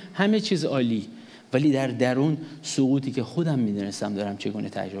بیرون همه چیز عالی، ولی در درون سقوطی که خودم میدونستم دارم چگونه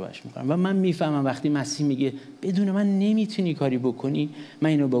تجربهش میکنم. و من میفهمم وقتی مسیح میگه بدون من نمیتونی کاری بکنی، من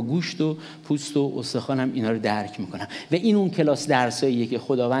اینو با گوشت و پوست و استخوانم اینا رو درک میکنم. و این اون کلاس درساییه که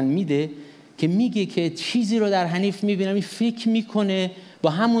خداوند میده که میگه که چیزی رو در حنیف میبینم این فکر میکنه با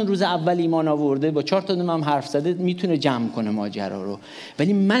همون روز اول ایمان آورده، با 4 تا هم حرف زده، میتونه جمع کنه ماجرا رو،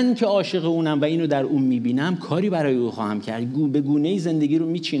 ولی من که عاشق اونم و اینو در اون میبینم کاری برای او خواهم کرد. به گونه‌ای زندگی رو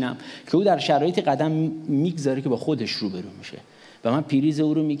میچینم که او در شرایط قدم میگذاره که با خودش روبرو میشه و من پیریز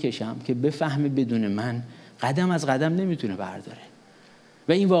او رو میکشم که بفهمه بدون من قدم از قدم نمیتونه برداره.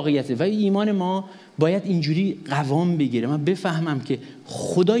 و این واقعیته. و ایمان ما باید اینجوری قوام بگیره. من بفهمم که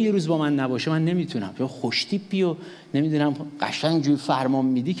خدا یه روز با من نباشه من نمیتونم. یا خوشتیپی و نمیدونم قشنگ جوری فرمان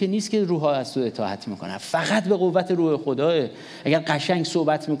میدی که نیست که روح‌ها از تو اطاعت میکنن، فقط به قوت روح خداه. اگر قشنگ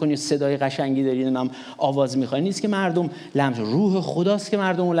صحبت میکنی، صدای قشنگی داری، نمیدونم آواز میخوای، نیست که مردم لمس، روح خداست که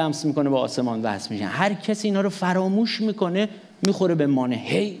مردم رو لمس میکنه، با آسمان وصل میشن. هر کسی اینا رو فراموش میکنه میخوره به مانع،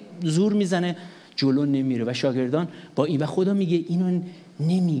 هی زور میزنه جلو نمیره. و شاگردان با این، و خدا میگه اینو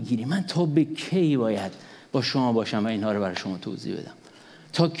نمیگیری. من تا به کی باید با شما باشم و اینها رو برای شما توضیح بدم؟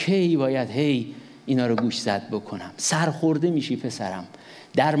 تا کی باید اینا رو گوش زد بکنم؟ سرخورده میشی پسرم،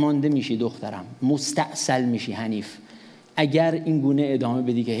 درمانده میشی دخترم، مستعسل میشی حنیف اگر این گونه ادامه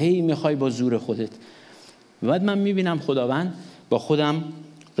بدی که میخوای با زور خودت. بعد من میبینم خداوند با خودم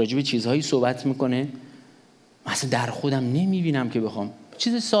راجع به چیزهایی صحبت میکنه مثلا در خودم نمیبینم که بخوام.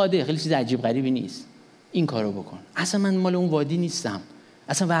 چیز ساده، خیلی چیز عجیب غریبی نیست. این کارو بکن. اصلا من مال اون وادی نیستم،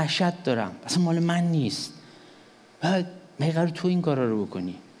 اصلا وحشت دارم، اصلا مال من نیست. بعد مگه قرار تو این کارا رو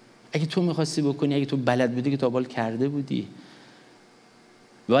بکنی؟ اگه تو می‌خواستی بکنی، اگه تو بلد بودی که تا بال کرده بودی.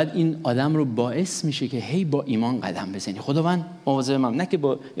 بعد این آدم رو باعث میشه که با ایمان قدم بزنی. خداوند مواظبم، نه که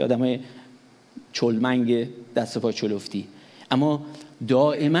با آدمای چلمنگ دست پا چلفتی، اما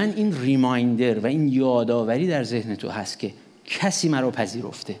دائما این ریمایندر و این یادآوری در ذهن تو هست که کسی مرا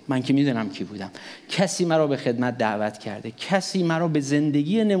پذیرفته، من که میدونم کی بودم، کسی مرا به خدمت دعوت کرده، کسی مرا به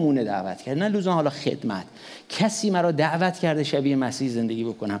زندگی نمونه دعوت کرده، نه لزوما حالا خدمت، کسی مرا دعوت کرده شبیه مسیح زندگی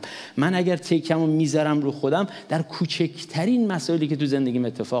بکنم. من اگر تکمو میذارم رو خودم در کوچکترین مسائلی که تو زندگیم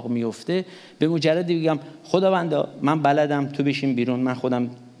اتفاق میفته، به مجردی بگم خداوندا من بلدم، تو بشین بیرون، من خودم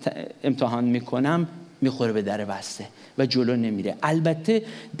امتحان میکنم، میخوره به در بسته و جلو نمیره. البته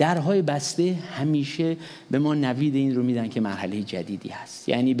درهای بسته همیشه به ما نوید این رو میدن که مرحله جدیدی هست.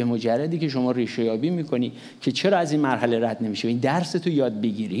 یعنی به مجردی که شما ریشه یابی میکنی که چرا از این مرحله رد نمیشه، این درس تو یاد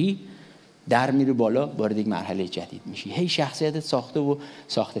بگیری، در میره بالا، وارد یک مرحله جدید میشی، شخصیتت ساخته و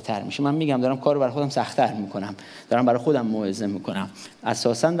ساخته تر میشه. من میگم دارم کارو برای خودم سخت‌تر میکنم، دارم برای خودم موعظه میکنم.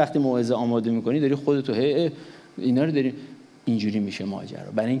 اساسا وقتی موعظه آماده میکنی داری خودتو اینا رو داری، اینجوری میشه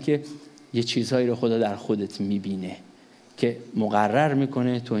ماجرا. برای اینکه یه چیزهایی رو خدا در خودت میبینه که مقرر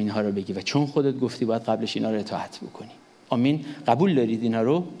میکنه تو اینها رو بگی و چون خودت گفتی باید قبلش اینا رو اطاعت بکنی. آمین؟ قبول دارید اینا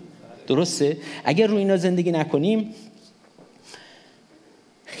رو؟ درسته؟ اگر رو اینا زندگی نکنیم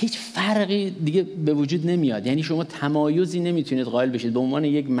هیچ فرقی دیگه به وجود نمیاد. یعنی شما تمایزی نمیتونید قائل بشید به عنوان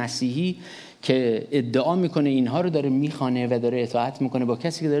یک مسیحی که ادعا میکنه اینها رو داره میخوانه و داره اطاعت میکنه با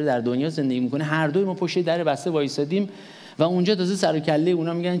کسی که داره در دنیا زندگی میکنه. هر دوی ما پشت در بسته وایسادیم و اونجا تازه سر و کله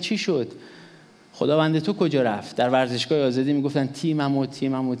اونا میگن چی شد؟ خداوند تو کجا رفت؟ در ورزشگاه آزادی میگفتن تیمم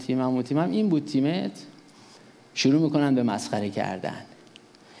این بود تیمت. شروع میکنن به مسخره کردن.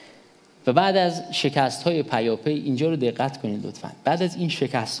 و بعد از شکست‌های پیاپی، اینجا رو دقت کنید لطفاً، بعد از این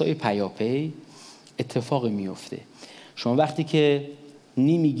شکست‌های پیاپی اتفاقی میفته. شما وقتی که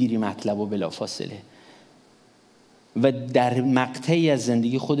نمیگیری مطلب و بلافاصله و در مقطعی از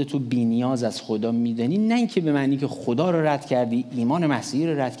زندگی خودتو بی‌نیاز از خدا میدانی، نه اینکه به معنی که خدا رو رد کردی، ایمان مسیحی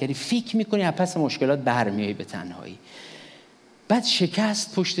رو رد کردی، فکر میکنی از پس مشکلات برمیای به تنهایی. بعد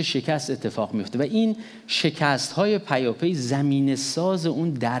شکست پشت شکست اتفاق میفته و این شکست های پیاپی زمینه ساز اون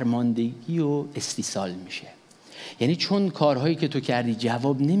درماندگی و استیصال میشه. یعنی چون کارهایی که تو کردی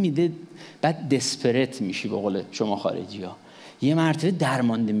جواب نمیده، بعد دسپرت میشی به قول شما خارجی ها، یه مرتبه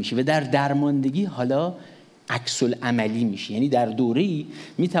درمانده میشی و در درماندگی حالا عکس العملی میشی. یعنی در دوره‌ای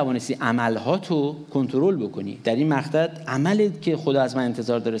میتوانستی عملهاتو کنترل بکنی، در این مقطع عملت که خدا از من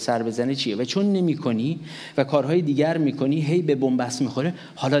انتظار داره سر بزنه چیه و چون نمیکنی و کارهای دیگر میکنی هی به بنبست میخوره،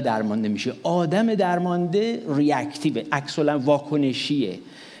 حالا درمانده میشه. آدم درمانده ریاکتیو، عکس العمل واکنشیه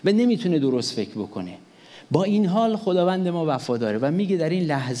و نمیتونه درست فکر بکنه. با این حال خداوند ما وفاداره و میگه در این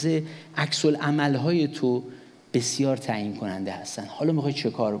لحظه عکس العمل‌های تو بسیار تعیین کننده هستن. حالا میخوای چه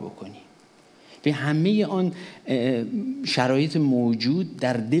کار بکنی؟ به همه آن شرایط موجود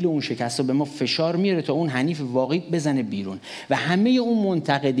در دل اون شکست‌ها به ما فشار میاره تا اون حنیف واقعی بزنه بیرون و همه اون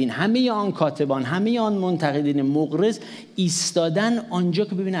منتقدین، همه آن کاتبان، همه آن منتقدین مغرض ایستادن آنجا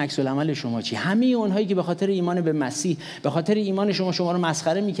که ببینه عکس العمل شما چی. همه اونهایی که به خاطر ایمان به مسیح، به خاطر ایمان شما رو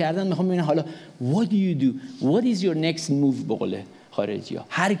مسخره میکردن، میخوام ببینن حالا what do you do, what is your next move به قول خارجی‌ها.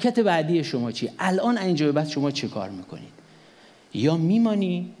 حرکت بعدی شما چی؟ الان اینجا به بعد شما چه کار میکنید؟ یا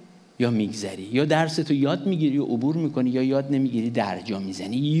میمانی یا میگذری، یا درستو یاد میگیری و عبور میکنی، یا یاد نمیگیری درجا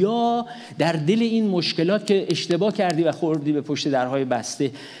میزنی، یا در دل این مشکلات که اشتباه کردی و خوردی به پشت درهای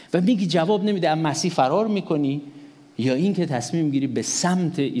بسته و میگی جواب نمیده، از مسیح فرار میکنی، یا این که تصمیم میگیری به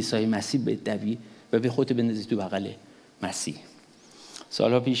سمت عیسی مسیح بدوی و به خودت بندازی تو بغل مسیح.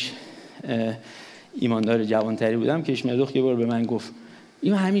 سالها پیش ایماندار جوانتری بودم که اشمردوخ یه بار به من گفت،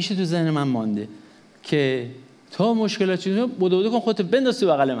 این همیشه تو ذهن من مانده که تا مشکلات چیزا بدو کن خودت بنداز تو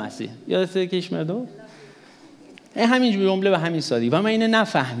بغل مسیح. یادته که اشمردوخ همین جمله و همین سادگی، و من اینو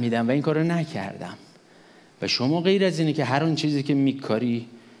نفهمیدم و این کارو نکردم. و شما غیر از اینه که هر اون چیزی که میکاری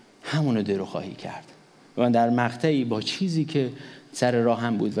همونو درو خواهی کرد. و من در مقطعی با چیزی که سر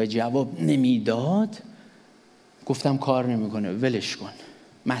راهم بود و جواب نمیداد گفتم کار نمیکنه، ولش کن،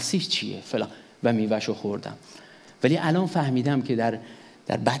 مسیح چیه فلان، و میوه‌شو خوردم. ولی الان فهمیدم که در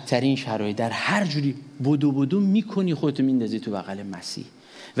بدترین شرایط، در هر جوری بدو میکنی خودت میندازی تو بغل مسیح.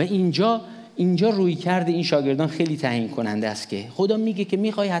 و اینجا روی کرده این شاگردان خیلی تعیین کننده است که خدا میگه که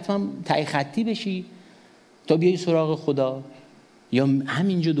میخوای حتما تای خطی بشی تا بیای سراغ خدا، یا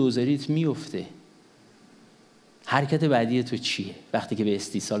همینجا دوزاریت میفته. حرکت بعدی تو چیه وقتی که به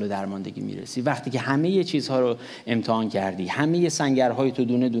استیصال و درماندگی میرسی؟ وقتی که همه چیزها رو امتحان کردی، همه سنگرهای تو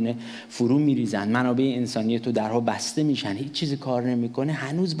دونه دونه فرو میریزن، منابع انسانی تو درها بسته میشن، هیچ چیزی کار نمیکنه،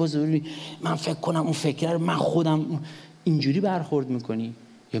 هنوز با ضروری من فکر کنم اون فکر من خودم، اینجوری برخورد میکنی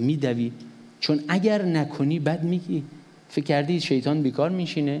یا میدوی؟ چون اگر نکنی بعد میگی فکر کردی شیطان بیکار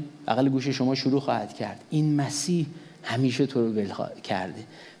میشینه، بغل گوش شما شروع خواهد کرد. این مسیح همیشه تو رو ول کرده،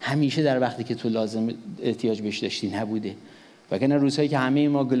 همیشه در وقتی که تو لازم احتیاج بهش داشتی نبوده. وگرنه روزهایی که همه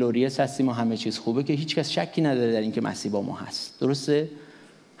ما گلوریس هستیم و همه چیز خوبه که هیچ کس شکی نداره در این که مسیح با ما هست. درسته؟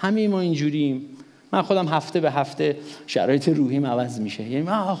 همه ما اینجوریم. من خودم هفته به هفته شرایط روحیم عوض میشه،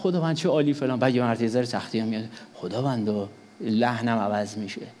 یعنی خداوند چه عالی فلان، بعد یه مرتبه ذره سختی هم میاد، خداوند لحنم عوض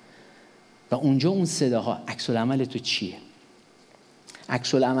میشه. و اونجا اون صداها، عکس العمل تو چیه؟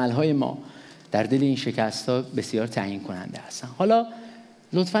 عکس العمل‌های ما در دل این شکست‌ها بسیار تعیین کننده هستن. حالا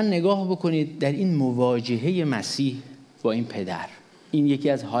لطفاً نگاه بکنید در این مواجهه مسیح با این پدر. این یکی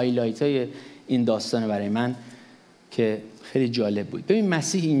از هایلایت‌های این داستان برای من که خیلی جالب بود. ببین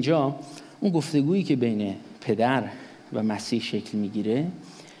مسیح اینجا، اون گفتگویی که بین پدر و مسیح شکل میگیره،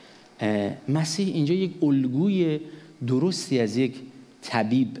 مسیح اینجا یک الگوی درستی از یک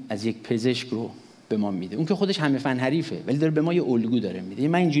طبیب، از یک پزشک رو به ما میده. اون که خودش همه فن حریفه ولی داره به ما یه الگو داره میده.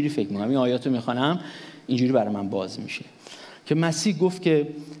 من اینجوری فکر میکنم، این آیاتو میخوانم اینجوری برای من باز میشه که مسیح گفت که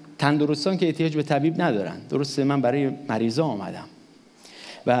تندرستان که احتیاج به طبیب ندارن، درسته، من برای مریضا آمدم.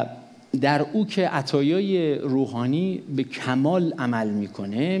 و در او که عطایای روحانی به کمال عمل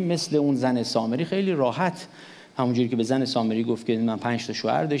میکنه، مثل اون زن سامری خیلی راحت، همونجوری که به زن سامری گفت که من 5 تا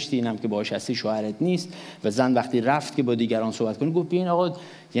شوهر داشتی، اینم که باهاش هستی شوهرت نیست، و زن وقتی رفت که با دیگران صحبت کنه گفت بیاین آقا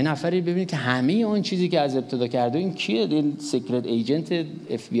یه نفری ببینید که همه اون چیزی که از ابتدا کرده این کیه، این سیکرت ایجنت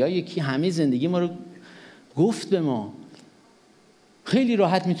اف بی آی کی، همه زندگی ما رو گفت به ما. خیلی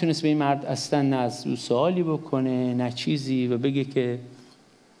راحت میتونست به این مرد اصلا نه از او سوالی بکنه نه چیزی و بگه که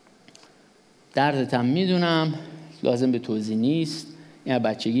دردتم میدونم، لازم به توضیح نیست، این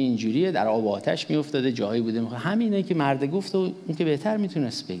بچگی اینجوریه، در آب و آتش میافتاده، جایی بوده. همینه که مرد گفت و اون که بهتر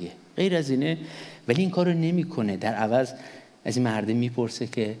میتونست بگه، غیر از اینه. ولی این کارو نمیکنه، در عوض از این مرد میپرسه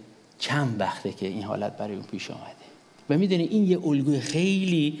که چند وقته که این حالت برای اون پیش آمده. و میدونی این یه الگوی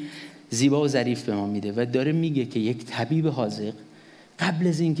خیلی زیبا و ظریف به ما میده و داره میگه که یک طبیب حاذق قبل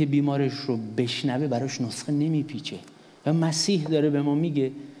از اینکه بیمارش رو بشنوه براش نسخه نمیپیچه، و مسیح داره به ما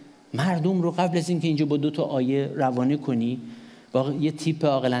میگه مردم رو قبل از اینکه اینجا با 2 آیه روانه کنی، با یه تیپ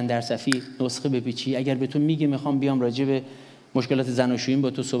عاقل درصفی نسخه بپیچی، اگر به تو میگه میخوام بیام راجع به مشکلات زناشویی با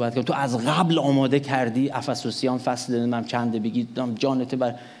تو صحبت کنم، تو از قبل آماده کردی، افسوسیان فصل نمیدونم چنده بگید جانت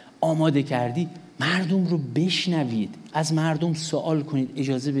بر آماده کردی، مردم رو بشنوید، از مردم سوال کنید،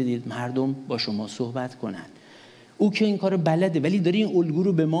 اجازه بدید مردم با شما صحبت کنن. او که این کارو بلده، ولی داره این الگو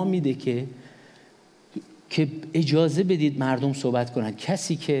رو به ما میده که اجازه بدید مردم صحبت کنن.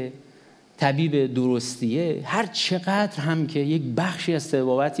 کسی که طبیب درستیه، هر چقدر هم که یک بخشی از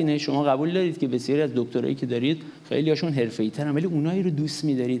طبابت اینه، شما قبول دارید که بسیاری از دکترایی که دارید خیلی هاشون حرفه‌ای‌ترن، ولی اونایی رو دوست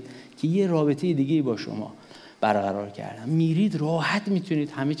می‌دارید که یه رابطه دیگه با شما برقرار کردن. میرید راحت میتونید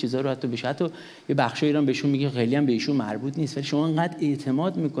همه چیزا رو حتی بشه، حتی یه بخشایی رو بهشون میگه خیلی هم بهشون مربوط نیست، ولی شما انقدر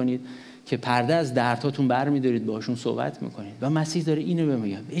اعتماد میکنید که پرده از دردهاتون برمی‌دارید، باهاشون صحبت میکنید. و مسیح داره اینو به ما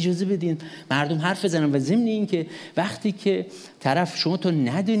میگه، اجازه بدین مردم حرف بزنن. و ضمن این که وقتی که طرف شما تو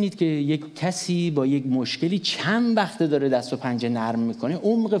ندونید که یک کسی با یک مشکلی چند وقته داره دست و پنجه نرم میکنه،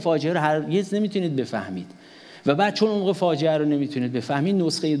 عمق فاجعه رو هرگز نمیتونید بفهمید. و بعد چون عمق فاجعه رو نمیتونید بفهمید،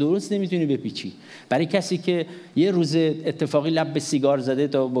 نسخه درست نمیتونید بپیچی. برای کسی که یه روز اتفاقی لب به سیگار زده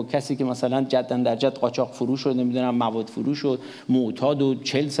تا با کسی که مثلا جداً در جد قاچاق فروش و نمیدونم مواد فروش و معتاد و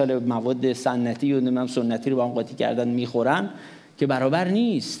 40 سال مواد سنتی و نمیدونم سنتی رو با هم قاطی کردن میخورن، که برابر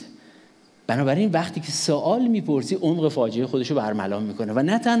نیست. بنابراین وقتی که سوال میپرسی، عمق فاجعه خودشو برملا میکنه. و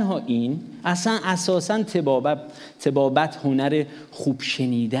نه تنها این، اصلا اساسا طبابت هنر خوب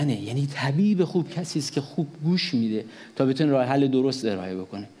شنیدنه. یعنی طبیب خوب کسی است که خوب گوش میده تا بتونه راه حل درست ارائه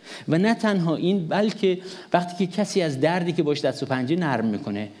بکنه. و نه تنها این، بلکه وقتی که کسی از دردی که باش دست و پنجه نرم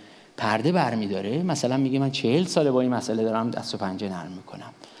میکنه پرده برمیداره، مثلا میگه من 40 ساله با این مسئله دارم دست و پنجه نرم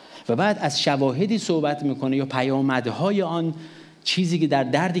میکنم، و بعد از شواهدی صحبت میکنه یا پیامدهای آن چیزی که در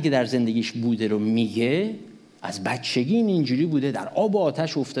دردی که در زندگیش بوده رو میگه. از بچگی اینجوری بوده، در آب و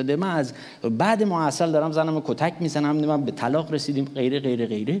آتش افتاده، من از بعد معسل دارم زنم کتک میزنم، من به طلاق رسیدیم، غیره غیره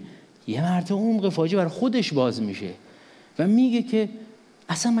غیره. یه مرتبه عمق فاجعه برای خودش باز میشه و میگه که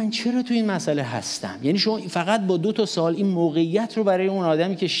اصلا من چرا تو این مسئله هستم. یعنی شما فقط با 2 سوال این موقعیت رو برای اون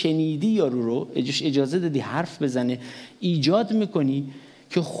آدمی که شنیدی یارو رو اجازه دادی حرف بزنه ایجاد میکنی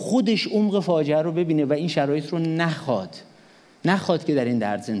که خودش عمق فاجعه رو ببینه و این شرایط رو نخواد که در این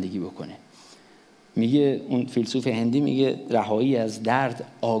درد زندگی بکنه. میگه اون فیلسوف هندی میگه رهایی از درد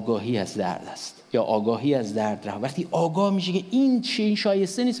آگاهی از درد است، یا آگاهی از درد رها. وقتی آگاه میشه که این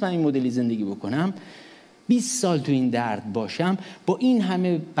شایسته نیست من این مدلی زندگی بکنم، 20 سال تو این درد باشم، با این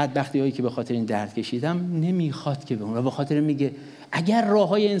همه بدبختی هایی که به خاطر این درد کشیدم، نمیخواد که بمونه. و به خاطر میگه اگر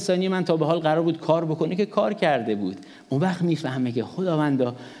راههای انسانی من تا به حال قرار بود کار بکنه که کار کرده بود. اون وقت میفهمه که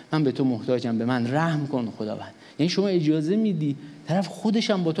خداوندا من به تو محتاجم، به من رحم کن خداوند. یعنی شما اجازه میدی طرف خودش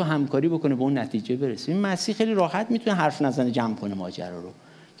هم با تو همکاری بکنه به اون نتیجه برسه. این مسیح خیلی راحت میتونه حرف نزنه جمع کنه ماجرا رو،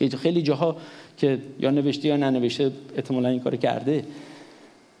 که تو خیلی جاها که یا نوشته یا ننوشته احتمالاً این کارو کرده.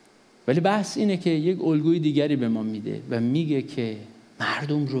 ولی بحث اینه که یک الگوی دیگری به ما میده و میگه که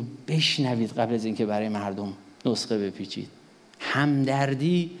مردم رو بشنوید قبل از اینکه برای مردم نسخه بپیچید.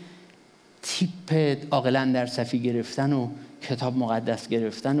 همدردی تیپ عاقلان در صفی گرفتن و کتاب مقدس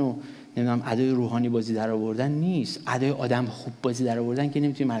گرفتن و نمیدونم ادای روحانی بازی در آوردن نیست. ادای آدم خوب بازی در آوردن که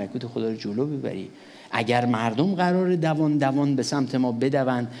نمیتونی ملکوت خدا رو جلو ببری. اگر مردم قرار دوان به سمت ما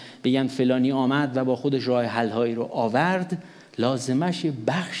بدون، بگن فلانی آمد و با خودش راه حل هایی رو آورد، لازمش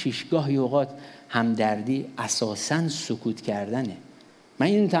بخشیش گاهی اوقات همدردی اساساً سکوت کردنه. من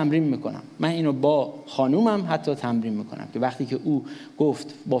اینو تمرین میکنم، من اینو با خانومم حتی تمرین میکنم که وقتی که او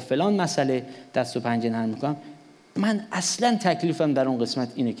گفت با فلان مسئله دست و پنجه نرم میکنم، من اصلاً تکلیفم در اون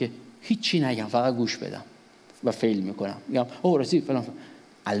قسمت اینه که هیچی نگم، فقط گوش بدم و فیل میکنم، میگم اوه راستی فلان.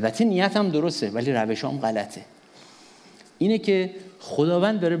 البته نیتم درسته ولی روشام غلطه. اینه که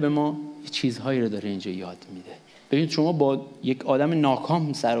خداوند داره به ما چیزهایی رو داره اینجا یاد میده. ببینید شما با یک آدم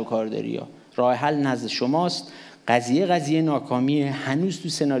ناکام سر و کار داری، یا راه حل نزد شماست، قضیه ناکامیه، هنوز تو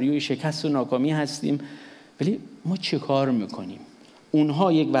سناریوی شکست و ناکامی هستیم، ولی ما چه کار میکنیم؟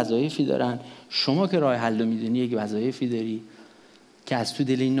 اونها یک وظایفی دارن، شما که راه حل رو میدونی یک وظایفی داری که از تو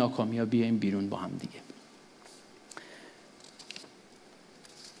دل این ناکامی ها بیایم بیرون با هم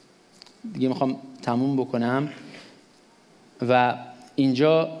دیگه میخوام تموم بکنم. و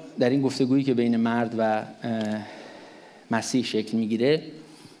اینجا در این گفتگویی که بین مرد و مسیح شکل میگیره،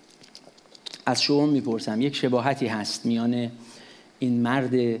 از شما میپرسم، یک شباهتی هست میان این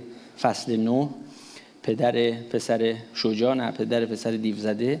مرد فصل 9، پدر پسر شجاع، نه پدر پسر دیو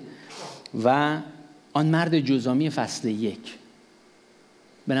زده، و آن مرد جزامی فصل 1.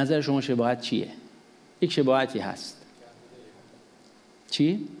 به نظر شما شباهت چیه؟ یک شباهتی هست.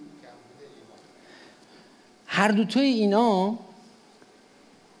 چی؟ هر دوتای اینا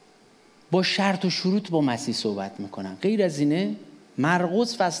با شرط و شروط با مسیح صحبت میکنن. غیر از اینه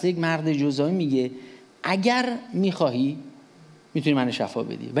مرقس فصل 1 مرد جزایی میگه اگر میخواهی میتونی من شفا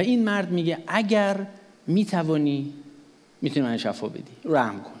بدی، و این مرد میگه اگر میتوانی میتونی من شفا بدی،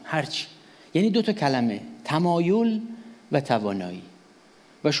 رحم کن، هرچی. یعنی 2 تا کلمه، تمایل و توانایی.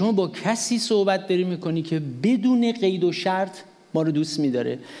 و شما با کسی صحبت داری میکنی که بدون قید و شرط ما رو دوست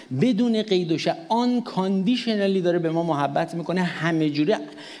میداره، بدون قید و شرط آن کاندیشنالی داره به ما محبت میکنه، همه جوره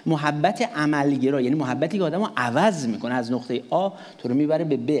محبت عملگرا، یعنی محبتی که آدمو عوض میکنه، از نقطه آ تو رو میبره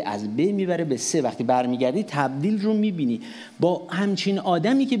به ب، از ب میبره به س، وقتی برمیگردی تبدیل رو میبینی. با همچین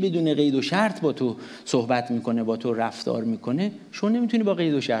آدمی که بدون قید و شرط با تو صحبت میکنه، با تو رفتار میکنه، شما نمیتونی با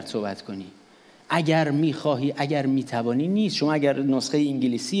قید و شرط صحبت کنی. اگر میخواهی، اگر میتوانی نیست. شما اگر نسخه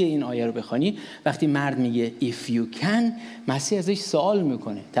انگلیسی این آیه رو بخونی، وقتی مرد میگه if you can، مسیح ازش سوال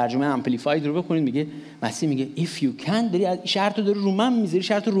میکنه. ترجمه امپلیفاید رو بخونید، میگه مسیح میگه if you can، داری شرط رو داری رو من میذاری.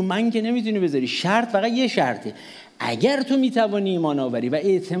 شرط رو من که نمیتونی بذاری، شرط فقط یه شرطه، اگر تو میتوانی ایمان آوری و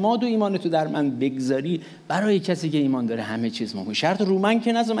اعتماد و ایمان تو در من بگذاری. برای کسی که ایمان داره همه چیز ممکنه. شرط رو من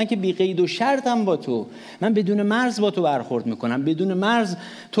که نذار، من که بی قید و شرطم با تو، من بدون مرز با تو برخورد میکنم، بدون مرز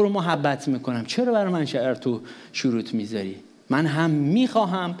تو رو محبت میکنم. چرا برای من شرط و شروط میذاری؟ من هم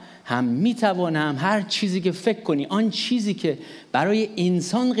میخواهم هم میتوانم، هر چیزی که فکر کنی. آن چیزی که برای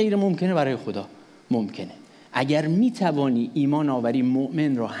انسان غیر ممکنه برای خدا ممکنه. اگر میتوانی ایمان آوری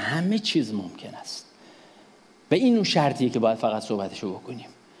مؤمن را، همه چیز ممکن است. و این اون شرطیه که باید فقط صحبتشو بکنیم.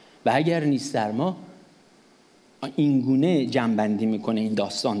 و اگر نیست در ما، این گونه جمع‌بندی میکنه این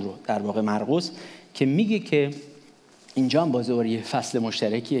داستان رو در واقع مرقس، که میگه که اینجا هم بازوار یه فصل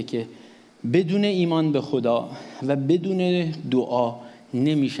مشترکیه که بدون ایمان به خدا و بدون دعا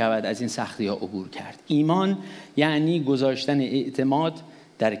نمیشود از این سختی ها عبور کرد. ایمان یعنی گذاشتن اعتماد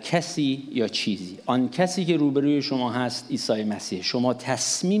در کسی یا چیزی. آن کسی که روبروی شما هست عیسی مسیح. شما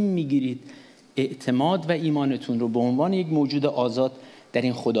تصمیم میگیرید اعتماد و ایمانتون رو به عنوان یک موجود آزاد در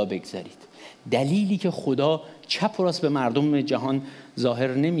این خدا بگذارید. دلیلی که خدا چپ و راست به مردم جهان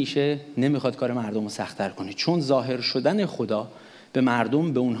ظاهر نمیشه، نمیخواد کار مردم رو سخت‌تر کنه، چون ظاهر شدن خدا به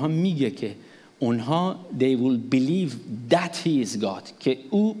مردم به اونها میگه که اونها they will believe that he is God، که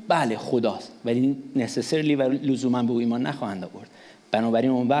او بله خداست، ولی necessarily و لزوما به او ایمان نخواهند آورد.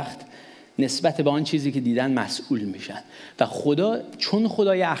 بنابراین اون وقت نسبت به آن چیزی که دیدن مسئول میشن. و خدا چون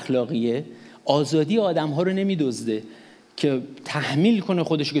خدای اخلاقیه، آزادی آدم‌ها رو نمیدزده که تحمیل کنه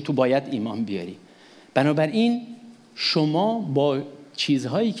خودش که تو باید ایمان بیاری. بنابراین شما با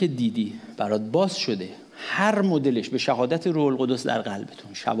چیزهایی که دیدی برات باز شده، هر مدلش به شهادت روح القدس در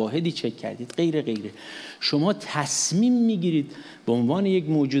قلبتون، شواهدی چک کردید، غیره غیره، شما تصمیم میگیرید به عنوان یک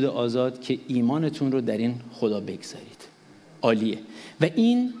موجود آزاد که ایمانتون رو در این خدا بگذارید. عالیه. و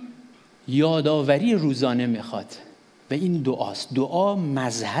این یادآوری روزانه میخواد و این دعاست. دعا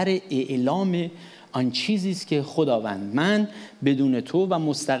مظهر اعلام آن چیزی است که خداوند، من بدون تو و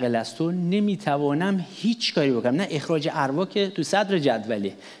مستقل از تو نمیتوانم هیچ کاری بکنم. نه اخراج ارواح که تو صدر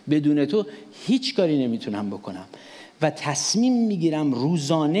جدوله، بدون تو هیچ کاری نمیتونم بکنم. و تصمیم میگیرم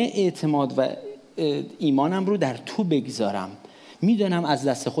روزانه اعتماد و ایمانم رو در تو بگذارم. میدونم از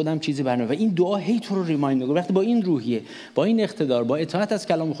دست خودم چیزی برنامه. و این دعا هی تو رو ریمایند میکنه. وقتی با این روحیه، با این اقتدار، با اطاعت از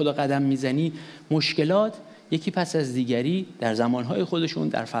کلام خدا قدم میزنی، مشکلات یکی پس از دیگری در زمانهای خودشون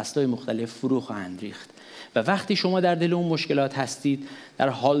در فصلهای مختلف فرو خواهند ریخت. و وقتی شما در دل اون مشکلات هستید، در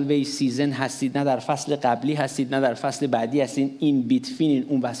هالوی سیزن هستید، نه در فصل قبلی هستید، نه در فصل بعدی هستید، این بیتفین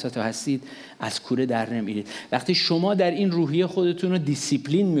اون وسط هستید، از کوره در نمیرید. وقتی شما در این روحیه خودتون رو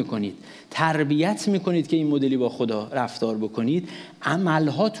دیسیپلین میکنید، تربیت میکنید که این مدلی با خدا رفتار بکنید،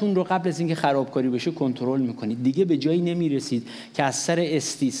 عملهاتون رو قبل از اینکه خرابکاری بشه کنترل میکنید. دیگه به جایی نمیرسید که از سر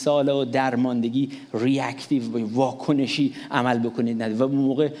استیصال و درماندگی ریاکتیو و واکنشی عمل بکنید.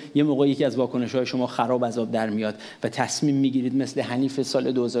 و یه موقع یکی از واکنش‌های شما خراب از آب در میاد و تصمیم میگیرید مثل حنیف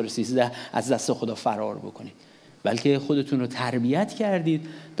سال 2013 از دست خدا فرار بکنید. بلکه خودتون رو تربیت کردید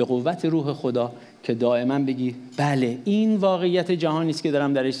به قوت روح خدا که دائما بگی بله این واقعیت جهانی است که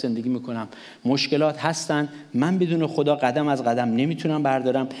دارم درش زندگی میکنم. مشکلات هستن، من بدون خدا قدم از قدم نمیتونم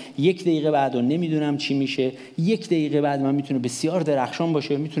بردارم. 1 دقیقه بعد و نمیدونم چی میشه، 1 دقیقه بعد من میتونه بسیار درخشان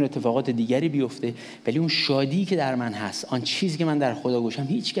باشه، میتونه اتفاقات دیگری بیفته، ولی اون شادی که در من هست، آن چیزی که من در خدا گوشم،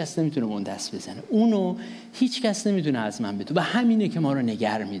 هیچ کس نمیتونه اون دست بزنه، اونو هیچ کس نمیتونه از من بده. و همینه که ما رو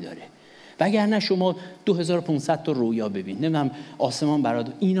نگه میداره. وگرنه شما 2500 تا رویا ببین، نمیدونم آسمان برات،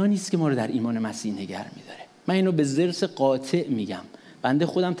 اینا نیست که ما رو در ایمان مسیح نگه میداره. من اینو به ضرس قاطع میگم. بنده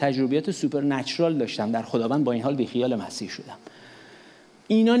خودم تجربیات سوپرنچرال داشتم، در خداوند با این حال بی خیال مسیح شدم.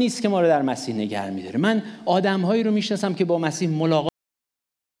 اینا نیست که ما رو در مسیح نگه میداره. من آدم‌هایی رو میشناسم که با مسیح ملاقات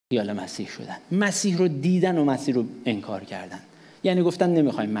خیال مسیح شدن، مسیح رو دیدن و مسیح رو انکار کردن. یعنی گفتن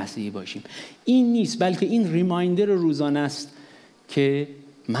نمیخوایم مسیحی باشیم. این نیست، بلکه این ریمایندر روزانه است که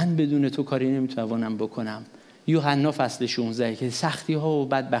من بدون تو کاری نمیتوانم بکنم. یوحنا فصل 16 که سختی ها و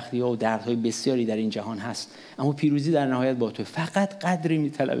بدبختی ها و دردهای بسیاری در این جهان هست، اما پیروزی در نهایت با تو. فقط قدری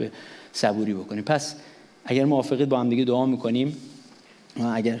میطلبه صبوری بکنیم. پس اگر موافقید با هم دیگه دعا میکنیم،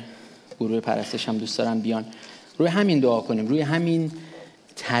 اگر گروه پرستش هم دوست دارن بیان، روی همین دعا کنیم، روی همین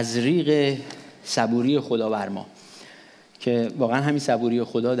تزریق صبوری خدا بر ما، که واقعا همین صبوری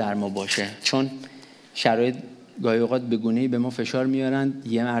خدا در ما باشه. چون شرایط گاهی اوقات به گونه‌ای به ما فشار میارن،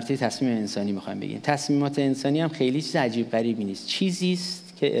 یه مرتبه تصمیم انسانی میخوایم بگیم. تصمیمات انسانی هم خیلی چیز عجیب غریبی نیست، چیزی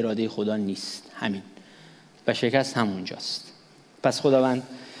است که اراده خدا نیست، همین، و شکست همونجاست. پس خداوند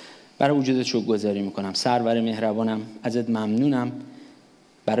برای وجودت شکرگزاری میکنم، سرور مهربانم، ازت ممنونم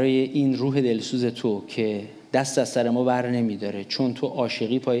برای این روح دلسوز تو که دست از سر ما بر نمیداره، چون تو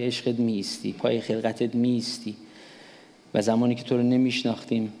عاشقی پای عشقت میستی، پای خلقتت میستی و زمانی که تو رو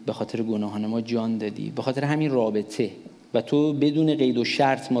نمیشناختیم به خاطر گناهان ما جان دادی، به خاطر همین رابطه، و تو بدون قید و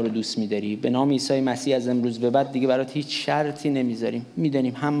شرط ما رو دوست می‌داری. به نام عیسی مسیح از امروز به بعد دیگه برات هیچ شرطی نمیذاریم.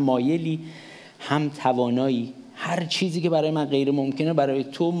 میدونیم هم مایلی هم توانایی، هر چیزی که برای من غیر ممکنه برای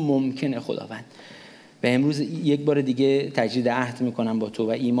تو ممکنه خداوند. و امروز یک بار دیگه تجدید عهد میکنم با تو و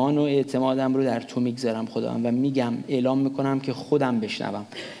ایمان و اعتمادم رو در تو میگذارم خداوند، و میگم، اعلام میکنم که خودم بشنوم،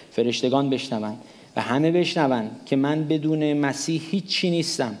 فرشتگان بشنون و همه بشنون که من بدون مسیح هیچی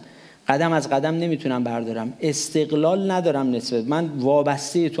نیستم، قدم از قدم نمیتونم بردارم، استقلال ندارم نسبت، من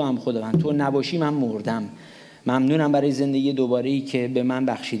وابسته تو هم خداوند، تو نباشی من مردم. ممنونم برای زندگی دوباره‌ای که به من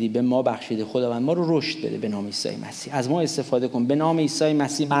بخشیدی، به ما بخشیدی خداوند. ما رو رشد بده به نام عیسی مسیح، از ما استفاده کن به نام عیسی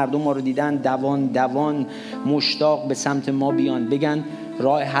مسیح. مردم ما رو دیدن دوان مشتاق به سمت ما بیان، بگن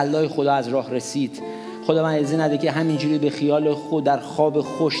راه حلای خدا از راه رسید. خداوند اجازه نده که همینجوری به خیال خود در خواب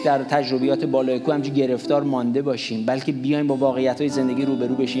خوش در تجربیات بالای کوه همینجوری گرفتار مانده باشیم، بلکه بیایم با واقعیت‌های زندگی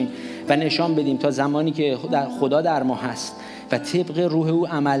روبرو بشیم و نشان بدیم تا زمانی که خدا در ما هست و طبق روح او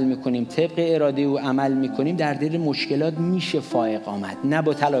عمل میکنیم، طبق اراده او عمل میکنیم، در دل مشکلات میشه فائق آمد، نه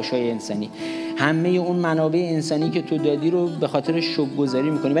با تلاش‌های انسانی. همه اون منابع انسانی که تو دادی رو به خاطر شکرگزاری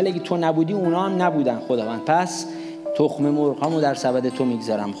میکنیم، ولی اگه تو نبودی اونا هم نبودن خداوند. پس تخم مرغامو در سبد تو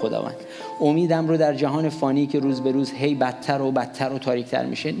میگذارم خداوند. امیدم رو در جهان فانی که روز به روز هی بدتر و بدتر و تاریک‌تر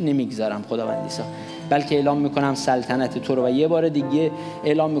میشه نمیگذارم خداوند عیسی، بلکه اعلام میکنم سلطنت تو رو. و یه بار دیگه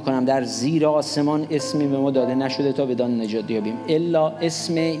اعلام میکنم در زیر آسمان اسمی به ما داده نشده تا بدان نجات یابیم الا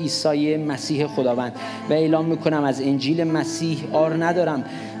اسم عیسی مسیح خداوند. و اعلام میکنم از انجیل مسیح عار ندارم،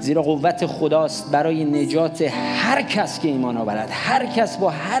 زیرا قوت خداست برای نجات هر کس که ایمان آورد، هر کس با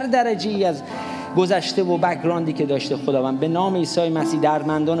هر درجه‌ای از گذشته و بک‌گراندی که داشته خداوند. به نام عیسی مسیح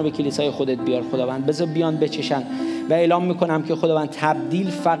دردمندان رو به کلیسای خودت بیار خداوند، بذار بیان بچشن. و اعلام میکنم که خداوند تبدیل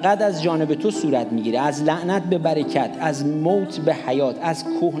فقط از جانب تو صورت میگیره، از لعنت به برکت، از موت به حیات، از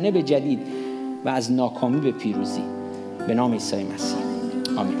کهنه به جدید و از ناکامی به پیروزی. به نام عیسی مسیح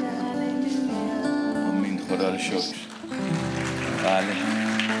آمین. آمین. خدا رو شکر. بله،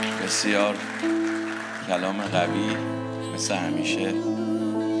 بسیار کلام قوی مثل همیشه،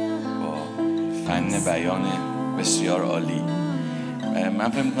 فن بیان بسیار عالی. من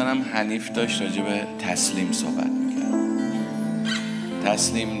فکر می‌کنم حنیف داشت راجع به تسلیم صحبت می‌کرد.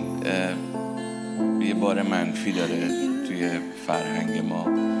 تسلیم یه بار منفی داره توی فرهنگ ما.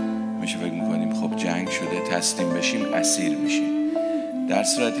 میشه فکر می‌کنیم خب جنگ شده، تسلیم بشیم اسیر میشیم، در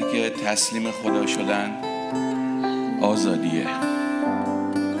صورتی که تسلیم خدا شدن آزادیه.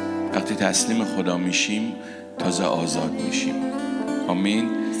 وقتی تسلیم خدا میشیم تازه آزاد میشیم. آمین.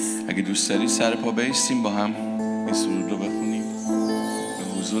 اگه دوست داری سر پا بایستیم با هم این سرود رو بخونیم، به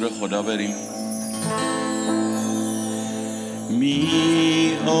حضور خدا بریم. می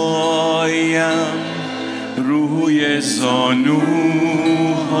آیم روی زانوهایم،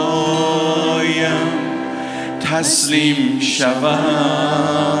 تسلیم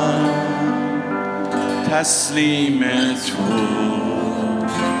شوم، تسلیم تو.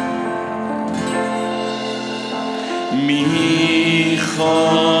 میخواهم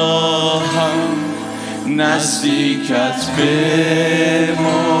نزدیکت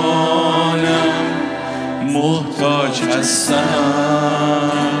بمانم، محتاج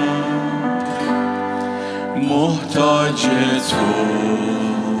هستم، محتاج تو.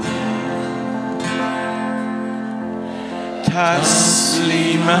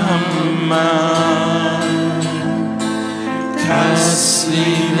 تسلیمم من،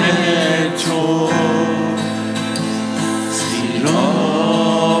 تسلیم تو.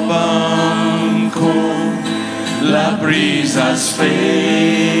 رابم کن لبریز از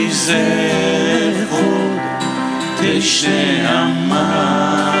فیض خود، تشنه‌ام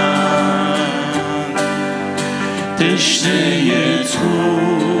من، تشنه تو،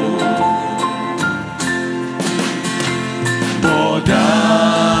 با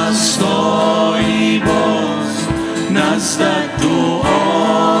دستایی باز نزدت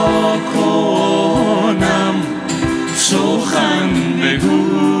دعا کنم، سخن بگو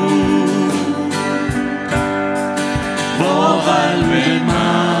با قلب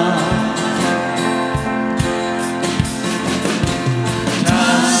من.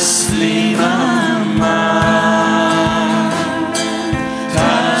 تسلیمم من،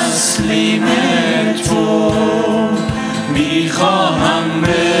 تسلیم تو، میخواهم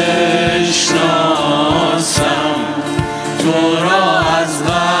بشناسم تو را از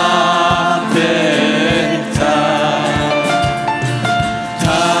قبل بهتر.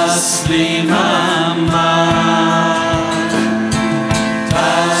 تسلیمم من،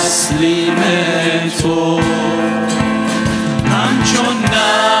 تسلیم تو، همچون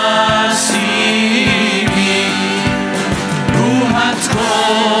نسیمی روحت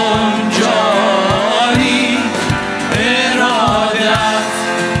کن جاری، ارادت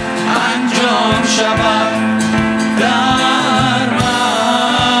انجام شود در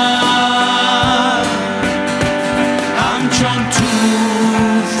من. همچون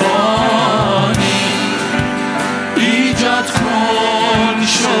توفانی ایجاد کن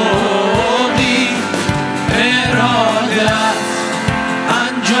شوقی، ارادت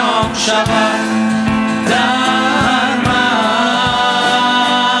انجام شود در من.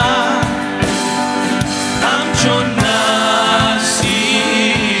 همچون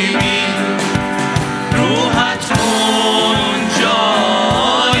نسیمی روحت کن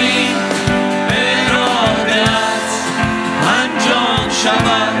جاری، ارادت انجام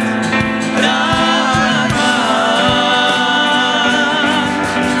شود در من.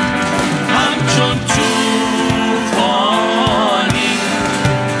 همچون توفانی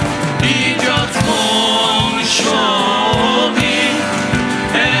ایجاد کن شوقی،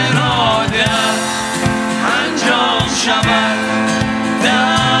 ارادت انجام شود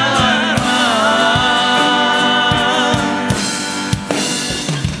در من.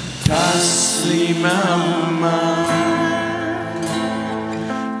 تسلیمم من،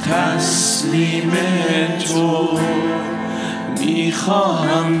 تسلیم تو،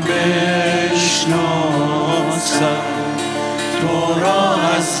 میخواهم بشناسم تو را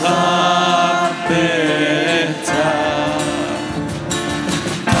از قبل بهتر.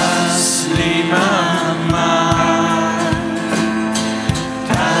 تسلیمم من،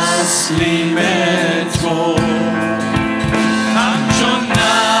 تسلیم تو، همچون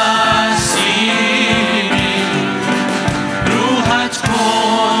نسیمی روحت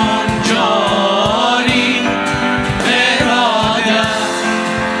کن جاری، ارادت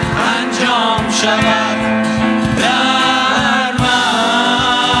انجام شود در من.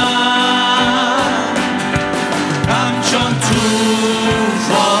 همچون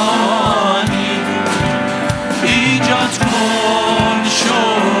توفانی ایجاد کن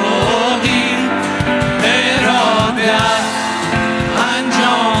شوقی، ارادت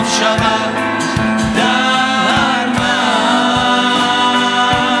انجام شود در من.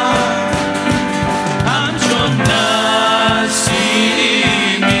 همچون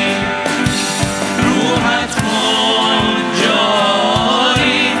نسیمی روحت کن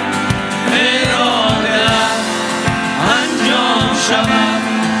جاری، ارادت انجام شود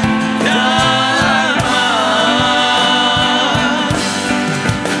در من.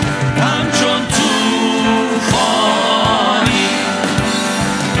 همچون توفانی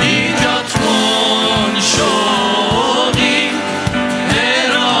ایجاد کن شوقی،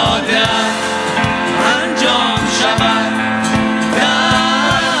 ارادت انجام شود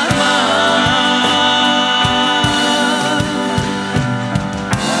در من.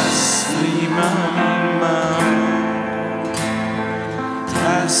 تسلیمم من،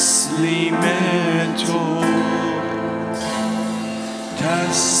 تسلیم تو،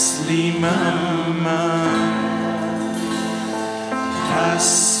 تسلیمم من،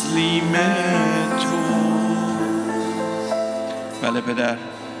 تسلیم تو. بله پدر،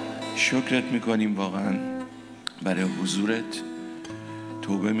 شکرت میکنیم واقعا برای حضورت.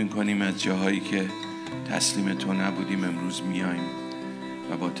 توبه میکنیم از جاهایی که تسلیم تو نبودیم، امروز میایم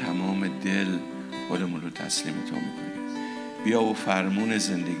و با تمام دل خودمون رو تسلیم تو میکنیم. بیا و فرمون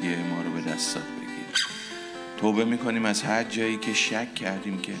زندگی ما رو به دستات بگیر. توبه میکنیم از هر جایی که شک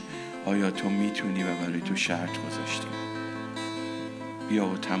کردیم که آیا تو میتونی و برای تو شرط گذاشتیم. بیا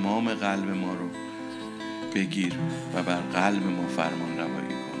و تمام قلب ما رو بگیر و بر قلب ما فرمان روایی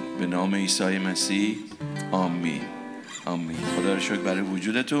کن. به نام عیسی مسیح، آمین. آمین. خدا رو شکر برای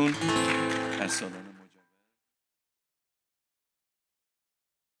وجودتون. هر سال